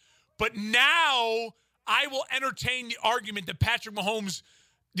 but now I will entertain the argument that Patrick Mahomes,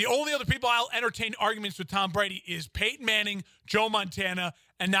 the only other people I'll entertain arguments with Tom Brady is Peyton Manning, Joe Montana,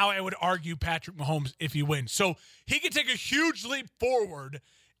 and now I would argue Patrick Mahomes if he wins. So he can take a huge leap forward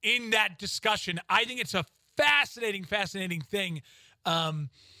in that discussion. I think it's a fascinating thing.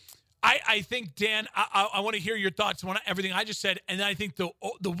 I think, Dan, I want to hear your thoughts on everything I just said, and I think the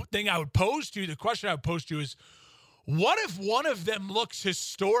thing I would pose to you, the question I would pose to you is, what if one of them looks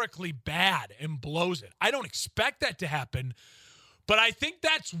historically bad and blows it? I don't expect that to happen, but I think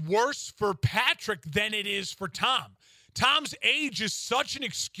that's worse for Patrick than it is for Tom. Tom's age is such an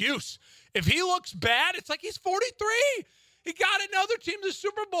excuse. If he looks bad, it's like he's 43. He got another team to the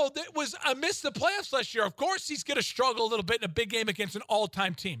Super Bowl that was missed the playoffs last year. Of course, he's going to struggle a little bit in a big game against an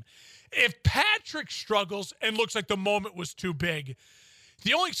all-time team. If Patrick struggles and looks like the moment was too big,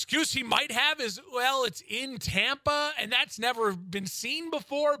 the only excuse he might have is, well, it's in Tampa, and that's never been seen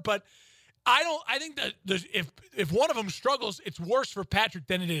before. But I think that if one of them struggles, it's worse for Patrick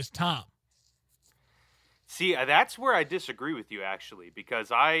than it is Tom. See, that's where I disagree with you, actually,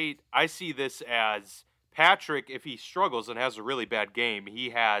 because I see this as Patrick, if he struggles and has a really bad game, he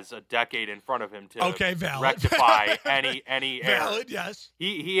has a decade in front of him to rectify any error. Valid, yes.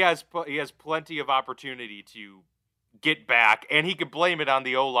 He has plenty of opportunity to get back, and he could blame it on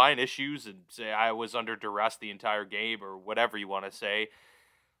the O-line issues and say I was under duress the entire game or whatever you want to say.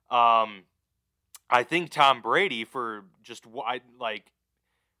 I think Tom Brady, for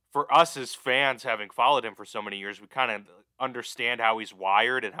us as fans, having followed him for so many years, we kind of understand how he's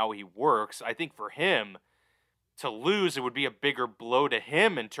wired and how he works. I think for him to lose, it would be a bigger blow to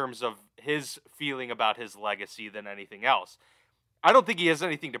him in terms of his feeling about his legacy than anything else. I don't think he has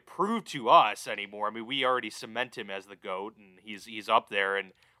anything to prove to us anymore. I mean, we already cement him as the GOAT, and he's up there.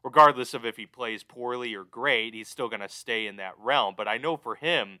 And regardless of if he plays poorly or great, he's still going to stay in that realm. But I know for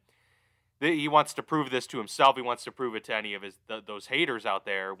him, he wants to prove this to himself. He wants to prove it to any of those haters out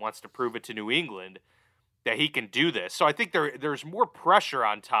there. Wants to prove it to New England that he can do this. So I think there's more pressure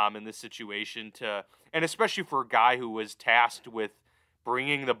on Tom in this situation and especially for a guy who was tasked with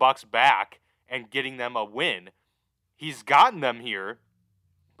bringing the Bucs back and getting them a win. He's gotten them here,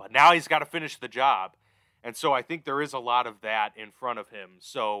 but now he's got to finish the job. And so I think there is a lot of that in front of him.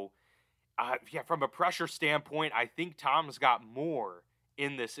 So, from a pressure standpoint, I think Tom's got more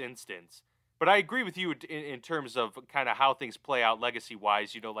in this instance. But I agree with you in terms of kind of how things play out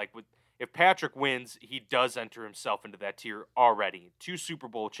legacy-wise. If Patrick wins, he does enter himself into that tier already. 2 Super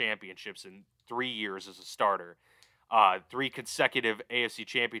Bowl championships in 3 years as a starter. 3 consecutive AFC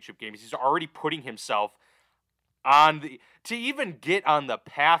championship games. He's already putting himself to even get on the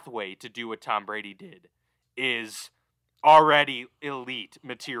pathway to do what Tom Brady did is already elite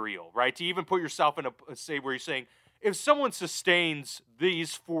material, right? To even put yourself in a say where you're saying, if someone sustains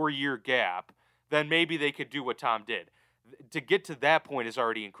these 4-year gap, then maybe they could do what Tom did. To get to that point is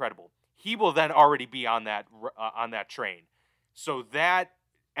already incredible. He will then already be on that train. So that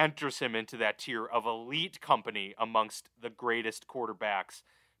enters him into that tier of elite company amongst the greatest quarterbacks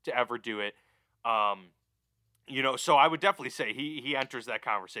to ever do it. So I would definitely say he enters that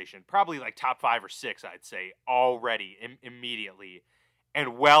conversation. Probably like top 5 or 6, I'd say, already immediately,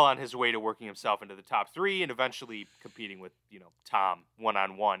 and well on his way to working himself into the top 3 and eventually competing with, Tom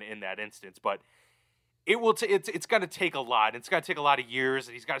one-on-one in that instance. But it's going to take a lot. It's going to take a lot of years,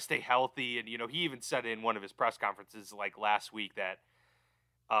 and he's got to stay healthy. And, he even said in one of his press conferences like last week that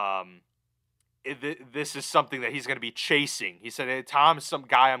this is something that he's going to be chasing. He said, hey, Tom's some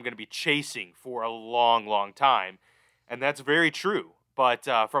guy I'm going to be chasing for a long, long time. And that's very true. But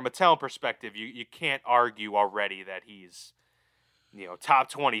from a talent perspective, you can't argue already that he's, top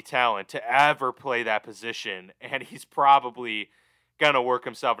 20 talent to ever play that position. And he's probably going to work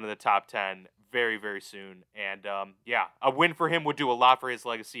himself into the top 10 very, very soon. And, a win for him would do a lot for his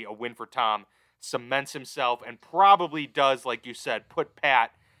legacy. A win for Tom cements himself and probably does, like you said, put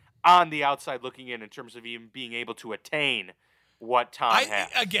Pat on the outside looking in terms of even being able to attain what Tom has.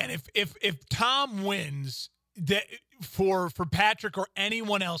 Again, if Tom wins that for Patrick or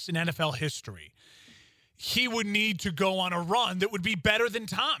anyone else in NFL history, he would need to go on a run that would be better than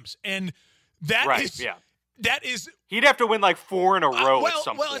Tom's. And that is he'd have to win like 4 in a row at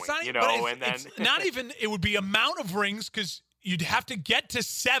some point, it's not, and then it's not even, it would be amount of rings because you'd have to get to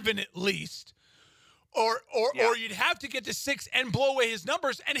 7 at least, or you'd have to get to 6 and blow away his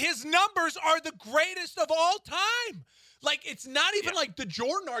numbers, and his numbers are the greatest of all time. Like, it's not even like the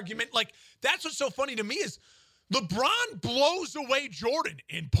Jordan argument. Like, that's what's so funny to me is LeBron blows away Jordan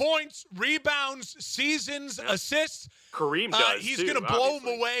in points, rebounds, seasons, assists. Kareem does. He's going to blow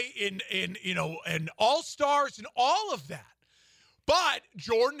him away in all-stars and all of that. But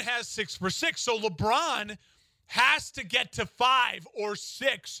Jordan has 6 for 6. So LeBron has to get to 5 or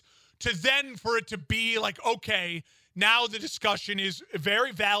 6 to then for it to be like, okay, now the discussion is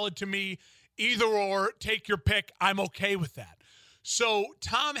very valid to me. Either or, take your pick. I'm okay with that. So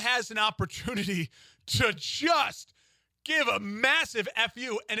Tom has an opportunity to just give a massive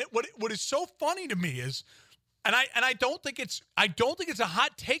FU. And what is so funny to me is, and I don't think it's a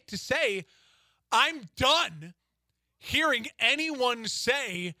hot take to say, I'm done hearing anyone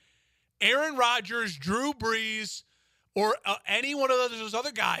say Aaron Rodgers, Drew Brees, or any one of those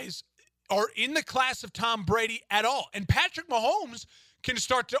other guys are in the class of Tom Brady at all. And Patrick Mahomes can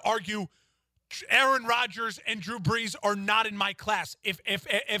start to argue Aaron Rodgers and Drew Brees are not in my class if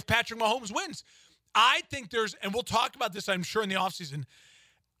Patrick Mahomes wins. I think and we'll talk about this, I'm sure, in the offseason.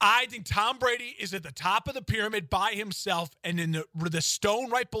 I think Tom Brady is at the top of the pyramid by himself, and in the stone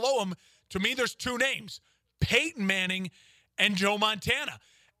right below him, to me, there's 2 names, Peyton Manning and Joe Montana.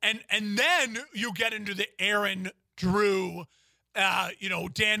 And then you get into the Aaron, Drew,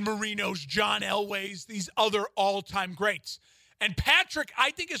 Dan Marino's, John Elway's, these other all-time greats. And Patrick, I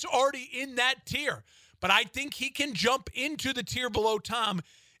think, is already in that tier. But I think he can jump into the tier below Tom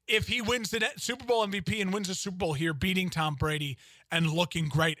if he wins the Super Bowl MVP and wins the Super Bowl here, beating Tom Brady and looking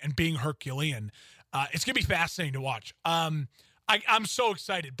great and being Herculean. It's going to be fascinating to watch. I'm so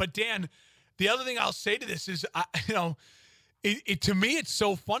excited. But, Dan, the other thing I'll say to this is, to me, it's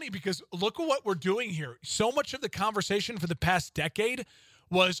so funny because look at what we're doing here. So much of the conversation for the past decade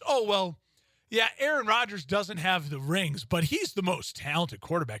was, Aaron Rodgers doesn't have the rings, but he's the most talented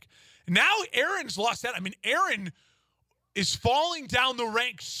quarterback. Now Aaron's lost that. I mean, Aaron is falling down the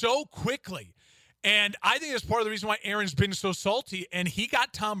ranks so quickly. And I think that's part of the reason why Aaron's been so salty, and he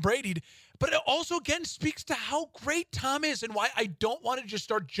got Tom Brady. But it also, again, speaks to how great Tom is and why I don't want to just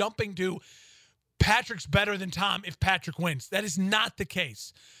start jumping to Patrick's better than Tom if Patrick wins. That is not the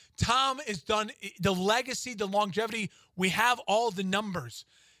case. Tom has done the legacy, the longevity. We have all the numbers.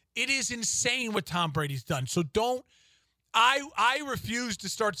 It is insane what Tom Brady's done. So I refuse to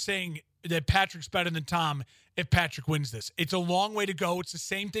start saying that Patrick's better than Tom if Patrick wins this. It's a long way to go. It's the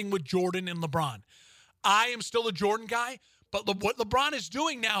same thing with Jordan and LeBron. I am still a Jordan guy, but what LeBron is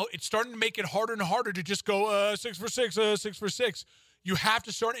doing now, it's starting to make it harder and harder to just go 6 for 6, 6 for 6. You have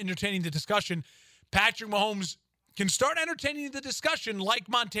to start entertaining the discussion. Patrick Mahomes can start entertaining the discussion like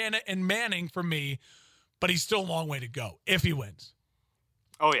Montana and Manning for me, but he's still a long way to go if he wins.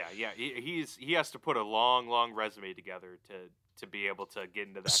 Oh yeah. He has to put a long resume together to be able to get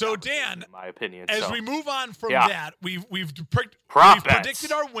into that. So Dan, in my opinion, as we move on from that, we've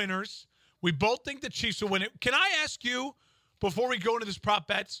predicted our winners. We both think the Chiefs will win it. Can I ask you before we go into this prop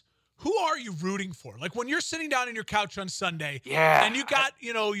bets? Who are you rooting for? Like when you're sitting down on your couch on Sunday, and you got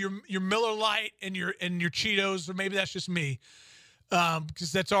your Miller Lite and your Cheetos, or maybe that's just me,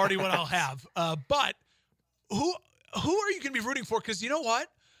 because that's already what I'll have. But who are you going to be rooting for? Because you know what,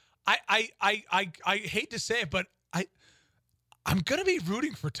 I hate to say it, but I'm going to be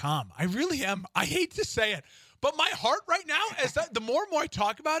rooting for Tom. I really am. I hate to say it, but my heart right now, the more and more I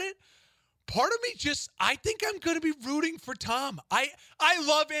talk about it, part of me I think I'm going to be rooting for Tom. I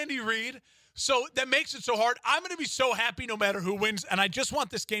love Andy Reid, so that makes it so hard. I'm going to be so happy no matter who wins, and I just want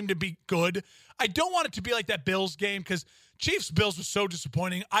this game to be good. I don't want it to be like that Bills game because Chiefs-Bills was so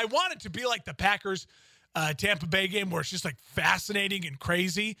disappointing. I want it to be like the Packers Tampa Bay game where it's just like fascinating and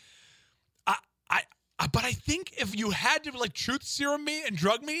crazy. But I think if you had to like truth serum me and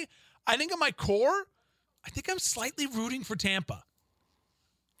drug me, I think at my core, I think I'm slightly rooting for Tampa.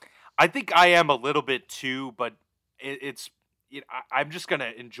 I think I am a little bit too, but I'm just going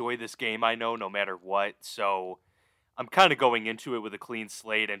to enjoy this game, I know, no matter what. So I'm kind of going into it with a clean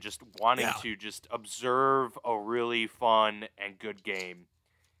slate and just wanting to just observe a really fun and good game.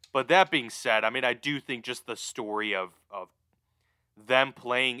 But that being said, I mean, I do think just the story of them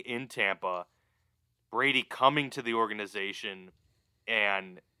playing in Tampa, Brady coming to the organization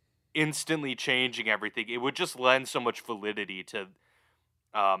and instantly changing everything, it would just lend so much validity to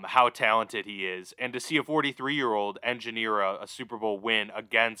how talented he is. And to see a 43-year-old engineer a Super Bowl win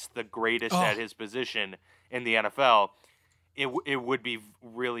against the greatest at his position in the NFL, it would be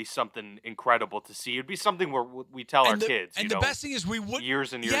really something incredible to see. It'd be something where we tell our kids, and the best thing is we would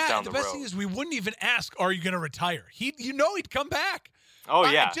years and years down the road. The best thing is we wouldn't even ask, "Are you going to retire?" He'd come back. Oh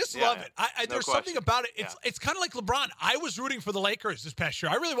yeah, I just love it. There's something about it. It's kind of like LeBron. I was rooting for the Lakers this past year.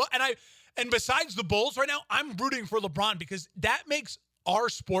 I really was, and besides the Bulls right now, I'm rooting for LeBron because that makes our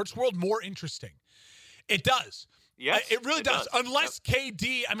sports world more interesting. It does. Yes, it really does. Unless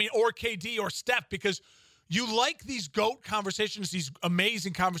KD or Steph, because you like these GOAT conversations, these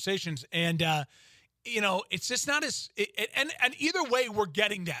amazing conversations, and it's just not as. And either way, we're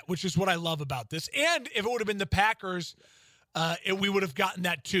getting that, which is what I love about this. And if it would have been the Packers, we would have gotten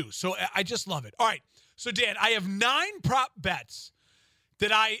that too. So I just love it. All right. So Dan, I have 9 prop bets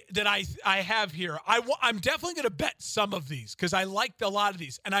that I have here. I'm definitely going to bet some of these because I liked a lot of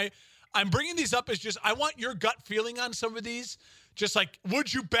these, and I'm bringing these up as just I want your gut feeling on some of these. Just like,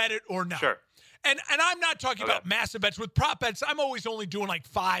 would you bet it or not? Sure. And I'm not talking about massive bets. With prop bets, I'm always only doing like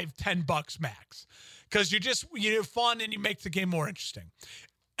 $5-10 max because you're fun and you make the game more interesting.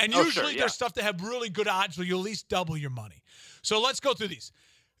 And usually there's stuff that have really good odds where you at least double your money. So let's go through these.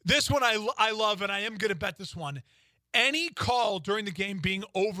 This one I love, and I am going to bet this one. Any call during the game being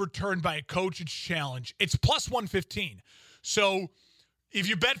overturned by a coach's challenge, it's plus 115. So if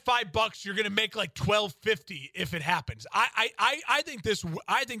you bet $5, you're going to make like $12.50 if it happens. I think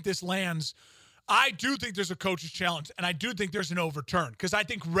this lands. I do think there's a coach's challenge, and I do think there's an overturn because I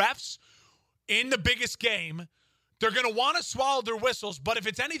think refs in the biggest game, they're going to want to swallow their whistles, but if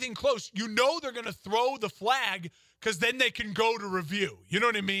it's anything close, they're going to throw the flag because then they can go to review. You know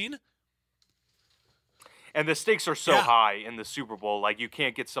what I mean? And the stakes are so high in the Super Bowl, like you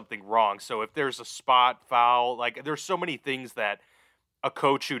can't get something wrong. So if there's a spot foul, like there's so many things that a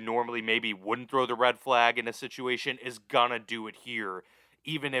coach who normally maybe wouldn't throw the red flag in a situation is gonna do it here,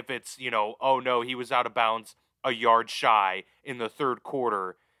 even if it's, oh no, he was out of bounds a yard shy in the third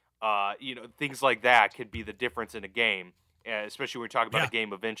quarter. Things like that could be the difference in a game, especially when we talk about a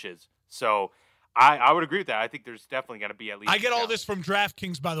game of inches. So I would agree with that. I think there's definitely going to be at least. I get all this from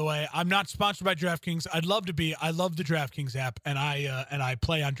DraftKings, by the way. I'm not sponsored by DraftKings. I'd love to be. I love the DraftKings app, and I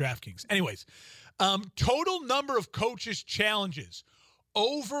play on DraftKings. Anyways, total number of coaches challenges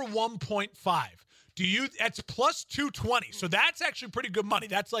over 1.5. That's plus 220. So that's actually pretty good money.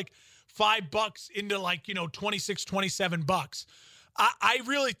 That's like $5 into like $26-27. I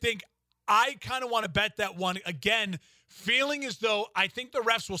really think I kind of want to bet that one again. Feeling as though I think the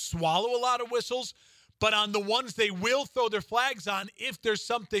refs will swallow a lot of whistles, but on the ones they will throw their flags on, if there's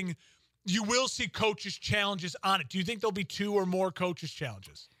something, you will see coaches' challenges on it. Do you think there'll be 2 or more coaches'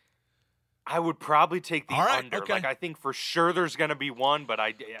 challenges? I would probably take the under. Okay. Like I think for sure there's going to be one, but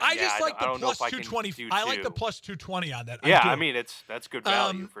I just like the plus 220. I like the plus 220 on that. Yeah, I mean that's good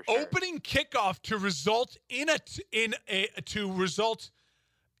value for sure. Opening kickoff to result in a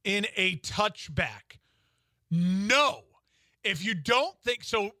touchback. No, if you don't think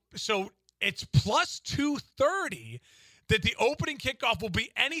so, it's plus 230 that the opening kickoff will be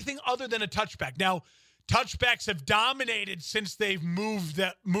anything other than a touchback. Now, touchbacks have dominated since they've moved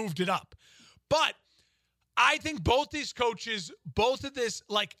it up, but I think both these coaches, both of this,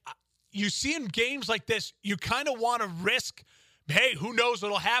 like you see in games like this, you kind of want to risk. Hey, who knows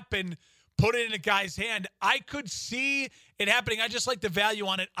what'll happen? Put it in a guy's hand. I could see it happening. I just like the value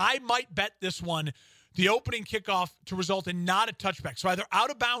on it. I might bet this one. The opening kickoff to result in not a touchback. So either out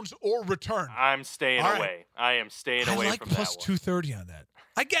of bounds or return. I'm staying away. I am staying away from that one. I like plus 230 on that.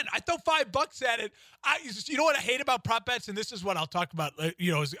 Again, I throw $5 at it. You know what I hate about prop bets, and this is what I'll talk about,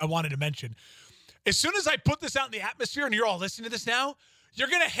 as I wanted to mention. As soon as I put this out in the atmosphere and you're all listening to this now, you're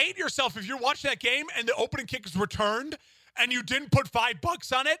going to hate yourself if you're watching that game and the opening kick is returned and you didn't put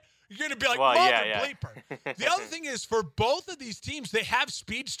 $5 on it. You're going to be like, bleeper. The other thing is, for both of these teams, they have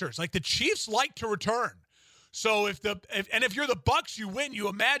speedsters. Like the Chiefs like to return. So if you're the Bucs, you win. You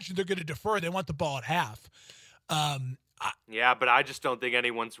imagine they're going to defer. They want the ball at half. Yeah, but I just don't think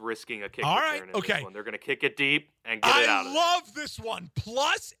anyone's risking a kick return in this one. They're going to kick it deep and get it out of there. I love this one.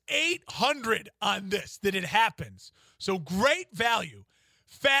 Plus 800 on this, that it happens. So great value.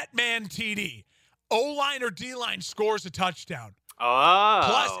 Fat man TD. O-line or D-line scores a touchdown. Oh.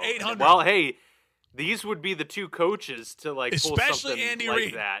 Plus 800. Well, hey, these would be the two coaches to pull especially something Andy like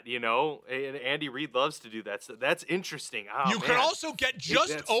Reid. That, And Andy Reid loves to do that. So that's interesting. Oh, you can also get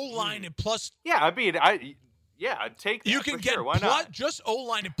just O-line and plus. Yeah, I mean, I'd take that. You can get Why not? just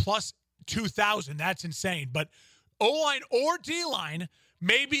O-line and plus 2,000. That's insane. But O-line or D-line,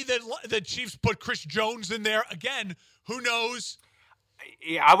 maybe the Chiefs put Chris Jones in there. Again, who knows?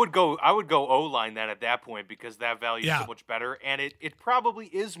 Yeah, I would go O-line then at that point because that value is so much better, and it probably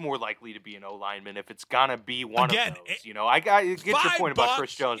is more likely to be an O-lineman if it's gonna be one of those. I get your point about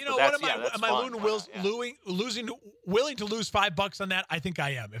Chris Jones, but that's am I willing to lose $5 on that? I think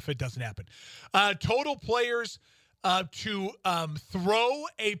I am if it doesn't happen. Total players to throw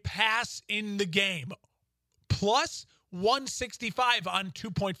a pass in the game plus 165 on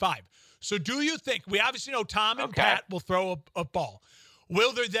 2.5. So do you think we obviously know Tom and Pat will throw a ball?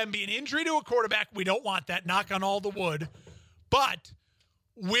 Will there then be an injury to a quarterback? We don't want that. Knock on all the wood. But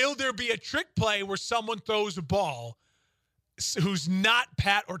will there be a trick play where someone throws a ball who's not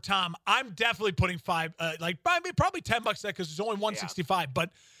Pat or Tom? I'm definitely putting probably $10 there because there's only 165. Yeah.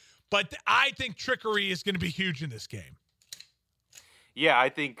 But I think trickery is going to be huge in this game. Yeah, I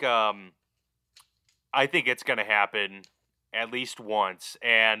think it's going to happen at least once,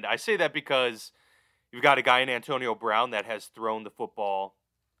 and I say that because you've got a guy in Antonio Brown that has thrown the football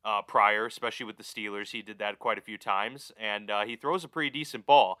prior, especially with the Steelers. He did that quite a few times, and he throws a pretty decent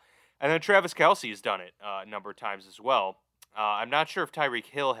ball. And then Travis Kelce has done it a number of times as well. I'm not sure if Tyreek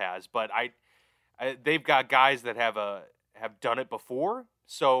Hill has, but they've got guys that have done it before.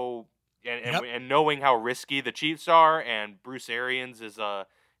 So and knowing how risky the Chiefs are, and Bruce Arians is a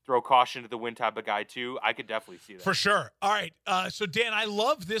throw caution to the wind type of guy too, I could definitely see that. For sure. All right. So, Dan, I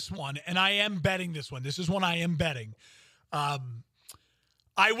love this one, and I am betting this one. This is one I am betting.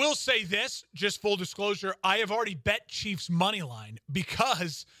 I will say this, just full disclosure, I have already bet Chiefs money line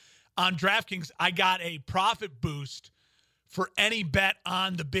because on DraftKings I got a profit boost for any bet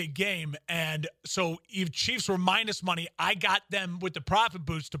on the big game. And so if Chiefs were minus money, I got them with the profit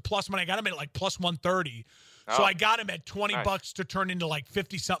boost to plus money. I got them at plus 130. So I got him at $20 to turn into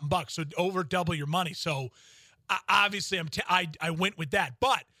 50-something bucks. So over double your money. So obviously I went with that.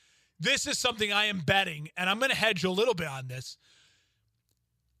 But this is something I am betting, and I'm going to hedge a little bit on this.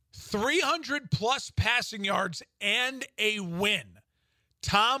 300-plus passing yards and a win.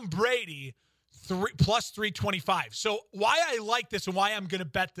 Tom Brady, plus 325. So why I like this and why I'm going to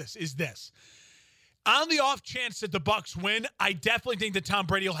bet this is this. On the off chance that the Bucs win, I definitely think that Tom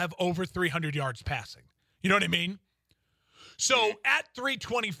Brady will have over 300 yards passing. You know what I mean? So at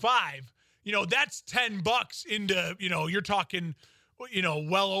 325, that's $10 into, you're talking,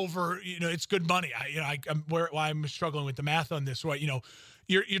 well over, it's good money. I'm struggling with the math on this, right?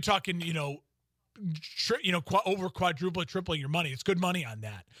 You're talking, over quadruple, tripling your money. It's good money on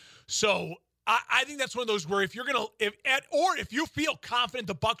that. So I think that's one of those where if you're going to, if you feel confident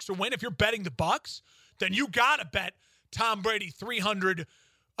the Bucs will win, if you're betting the Bucs, then you got to bet Tom Brady 300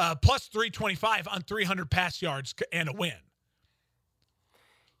 plus 325 on 300 pass yards and a win.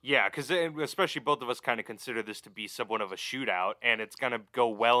 Yeah, because especially both of us kind of consider this to be somewhat of a shootout, and it's going to go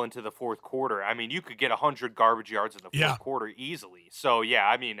well into the fourth quarter. I mean, you could get 100 garbage yards in the fourth quarter easily. So, yeah,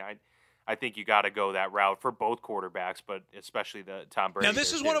 I mean, I think you got to go that route for both quarterbacks, but especially the Tom Brady. Now,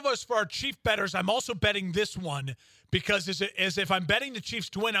 this is one of us for our Chief bettors. I'm also betting this one because as if I'm betting the Chiefs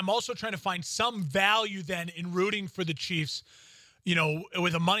to win, I'm also trying to find some value then in rooting for the Chiefs,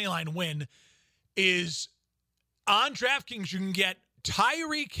 with a money line win, is on DraftKings you can get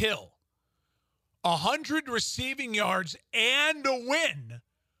Tyreek Hill 100 receiving yards and a win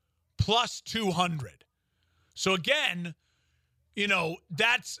plus 200. So again,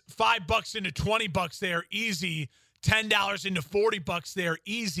 that's $5 into $20 there, easy. $10 into $40 there,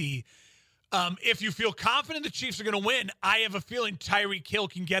 easy. If you feel confident the Chiefs are going to win, I have a feeling Tyreek Hill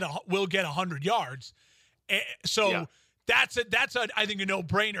will get 100 yards. That's I think a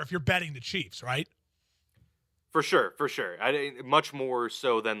no-brainer if you're betting the Chiefs, right? For sure. Much more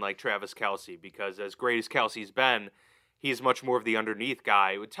so than Travis Kelce, because as great as Kelce's been, he's much more of the underneath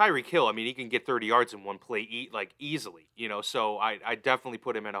guy. With Tyreek Hill, I mean, he can get 30 yards in one play easily, So I definitely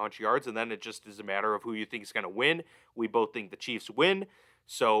put him at 100 yards, and then it just is a matter of who you think is going to win. We both think the Chiefs win,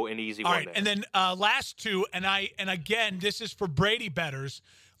 so an easy one. All right, there. And then last two, and again, this is for Brady bettors,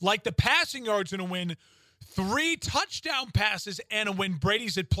 like the passing yards in a win. 3 touchdown passes and a win.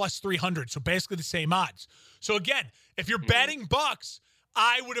 Brady's at plus 300, so basically the same odds. So again, if you're betting Bucks,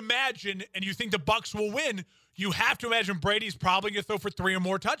 I would imagine, and you think the Bucks will win, you have to imagine Brady's probably going to throw for 3 or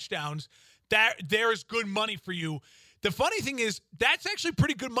more touchdowns. There's good money for you. The funny thing is, that's actually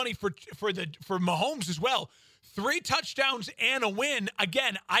pretty good money for Mahomes as well. 3 touchdowns and a win.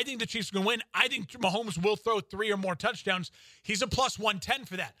 Again, I think the Chiefs are going to win. I think Mahomes will throw 3 or more touchdowns. He's a plus 110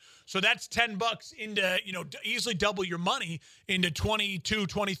 for that. So that's $10 into, easily double your money into 22,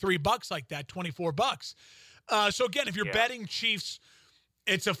 23 bucks like that, 24 bucks. So again, if you're betting Chiefs,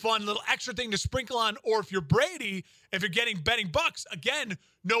 it's a fun little extra thing to sprinkle on. Or if you're Brady, if you're betting Bucks, again,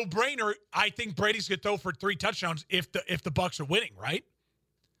 no brainer. I think Brady's going to throw for 3 touchdowns if the Bucks are winning, right?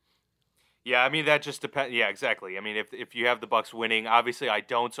 Yeah, I mean, that just depends. Yeah, exactly. I mean, if you have the Bucks winning, obviously I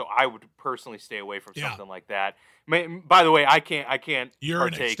don't, so I would personally stay away from something like that. By the way, I can't You're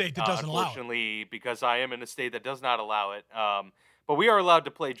partake, in a state that doesn't allow it. Unfortunately, because I am in a state that does not allow it. But we are allowed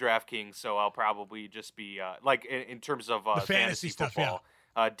to play DraftKings, so I'll probably just be in terms of the fantasy stuff, football,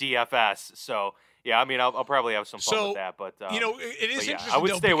 DFS. So yeah, I mean, I'll probably have some fun with that. But it is interesting. I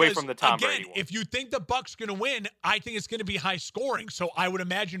would stay away because, from the Tom again, Brady one. If you think the Bucks going to win, I think it's going to be high scoring. So I would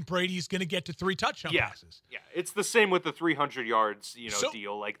imagine Brady's going to get to 3 touchdown passes. Yeah, it's the same with the 300 yards,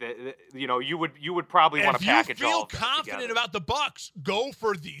 deal. Like you would probably want to package all of that. If you feel confident about the Bucks, go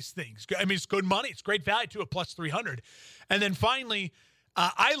for these things. I mean, it's good money. It's great value to a plus 300. And then finally,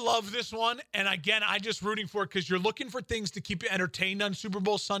 I love this one. And again, I'm just rooting for it because you're looking for things to keep you entertained on Super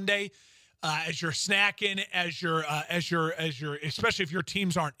Bowl Sunday. As you're snacking, as you're, especially if your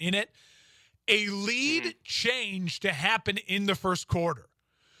teams aren't in it, a lead change to happen in the first quarter.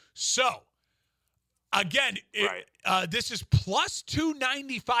 So, again, this is plus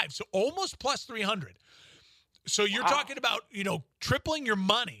 295, so almost plus 300. So you're talking about, tripling your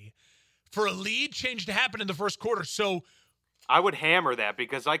money for a lead change to happen in the first quarter. So I would hammer that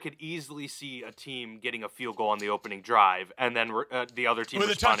because I could easily see a team getting a field goal on the opening drive and then the other team with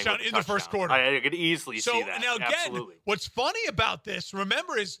a touchdown in the first quarter. I could easily see that. Now, again, absolutely. What's funny about this,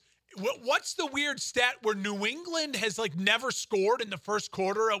 remember, is what's the weird stat where New England has never scored in the first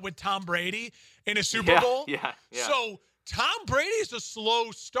quarter with Tom Brady in a Super Bowl? Yeah. So Tom Brady is a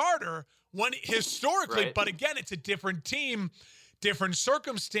slow starter historically, but again, it's a different team, different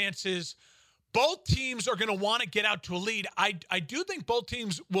circumstances. Both teams are going to want to get out to a lead. I do think both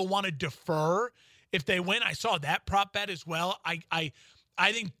teams will want to defer if they win. I saw that prop bet as well. I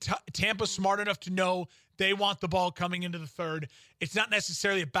think Tampa's smart enough to know they want the ball coming into the third. It's not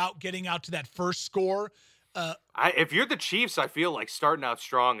necessarily about getting out to that first score. If you're the Chiefs, I feel like starting out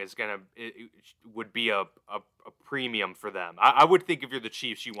strong would be a premium for them. I would think if you're the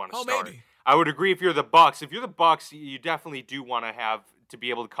Chiefs, you want to start. Maybe. I would agree if you're the Bucks. If you're the Bucks, you definitely do want to be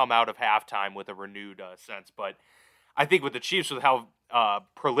able to come out of halftime with a renewed sense. But I think with the Chiefs, with how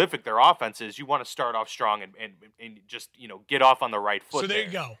prolific their offense is, you want to start off strong and just get off on the right foot. So there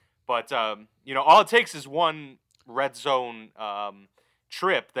you go. But all it takes is one red zone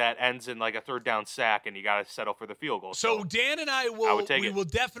trip that ends in a third down sack, and you got to settle for the field goal. So Dan and I will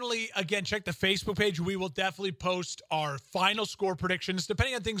definitely, again, check the Facebook page. We will definitely post our final score predictions,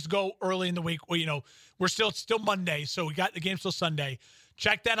 depending on things go early in the week. Well, we're still Monday, so we got the game till Sunday.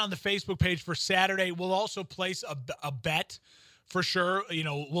 Check that on the Facebook page for Saturday. We'll also place a bet for sure.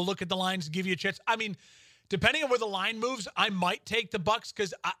 We'll look at the lines and give you a chance. I mean, depending on where the line moves, I might take the Bucks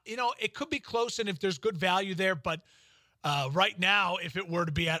because it could be close, and if there's good value there, but right now, if it were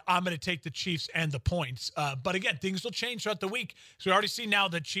to be I'm going to take the Chiefs and the points. But again, things will change throughout the week. So we already see now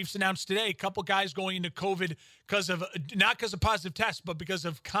the Chiefs announced today a couple guys going into COVID not because of positive tests, but because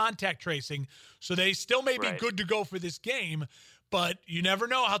of contact tracing. So they still may be good to go for this game, but you never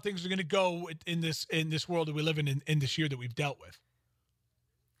know how things are going to go in this world that we live in this year that we've dealt with.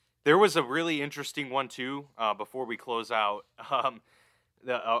 There was a really interesting one too. Before we close out.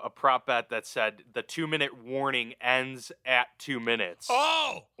 A prop bet that said the 2-minute warning ends at 2 minutes.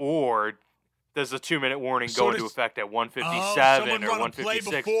 Oh! Or does the 2-minute warning go into effect at 157 or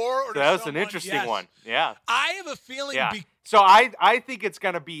 156? So that was an interesting one. Yeah. I have a feeling. Yeah. So I think it's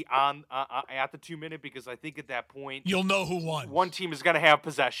going to be on at the 2-minute because I think at that point you'll know who won. One team is going to have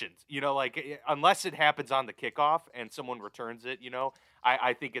possessions. Unless it happens on the kickoff and someone returns it.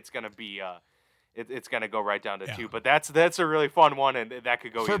 I think it's going to be. It's going to go right down to 2, but that's a really fun one, and that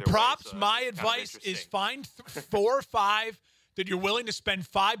could go either way. For props, my advice is find 4 or 5 that you're willing to spend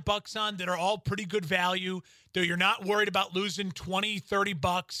 $5 on that are all pretty good value, that you're not worried about losing $20,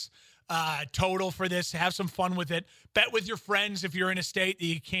 $30 total for this. Have some fun with it. Bet with your friends if you're in a state that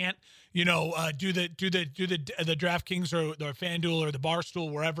you can't, do the DraftKings or the FanDuel or the Barstool,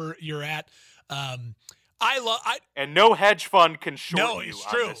 wherever you're at. And no hedge fund can short No, you it's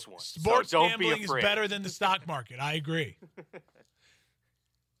on true. this one. Sports so don't gambling be is afraid. better than the stock market. I agree.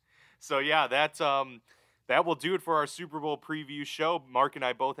 So yeah, that will do it for our Super Bowl preview show. Mark and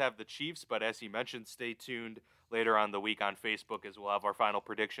I both have the Chiefs, but as he mentioned, stay tuned later on the week on Facebook as we'll have our final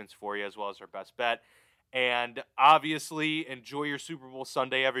predictions for you as well as our best bet. And obviously, enjoy your Super Bowl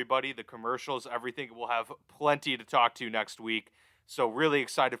Sunday, everybody. The commercials, everything. We'll have plenty to talk to next week. So really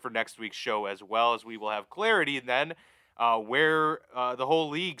excited for next week's show as well, as we will have clarity then where the whole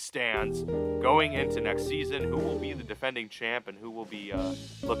league stands going into next season, who will be the defending champ, and who will be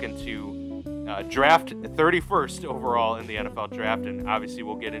looking to draft 31st overall in the NFL draft. And obviously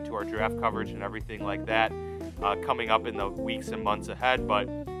we'll get into our draft coverage and everything like that coming up in the weeks and months ahead. But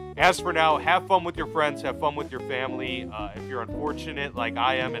as for now, have fun with your friends, have fun with your family. If you're unfortunate like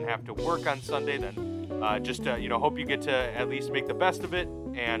I am and have to work on Sunday, then hope you get to at least make the best of it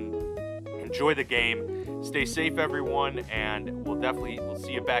and enjoy the game. Stay safe, everyone, and we'll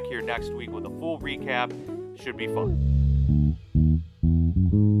see you back here next week with a full recap. Should be fun.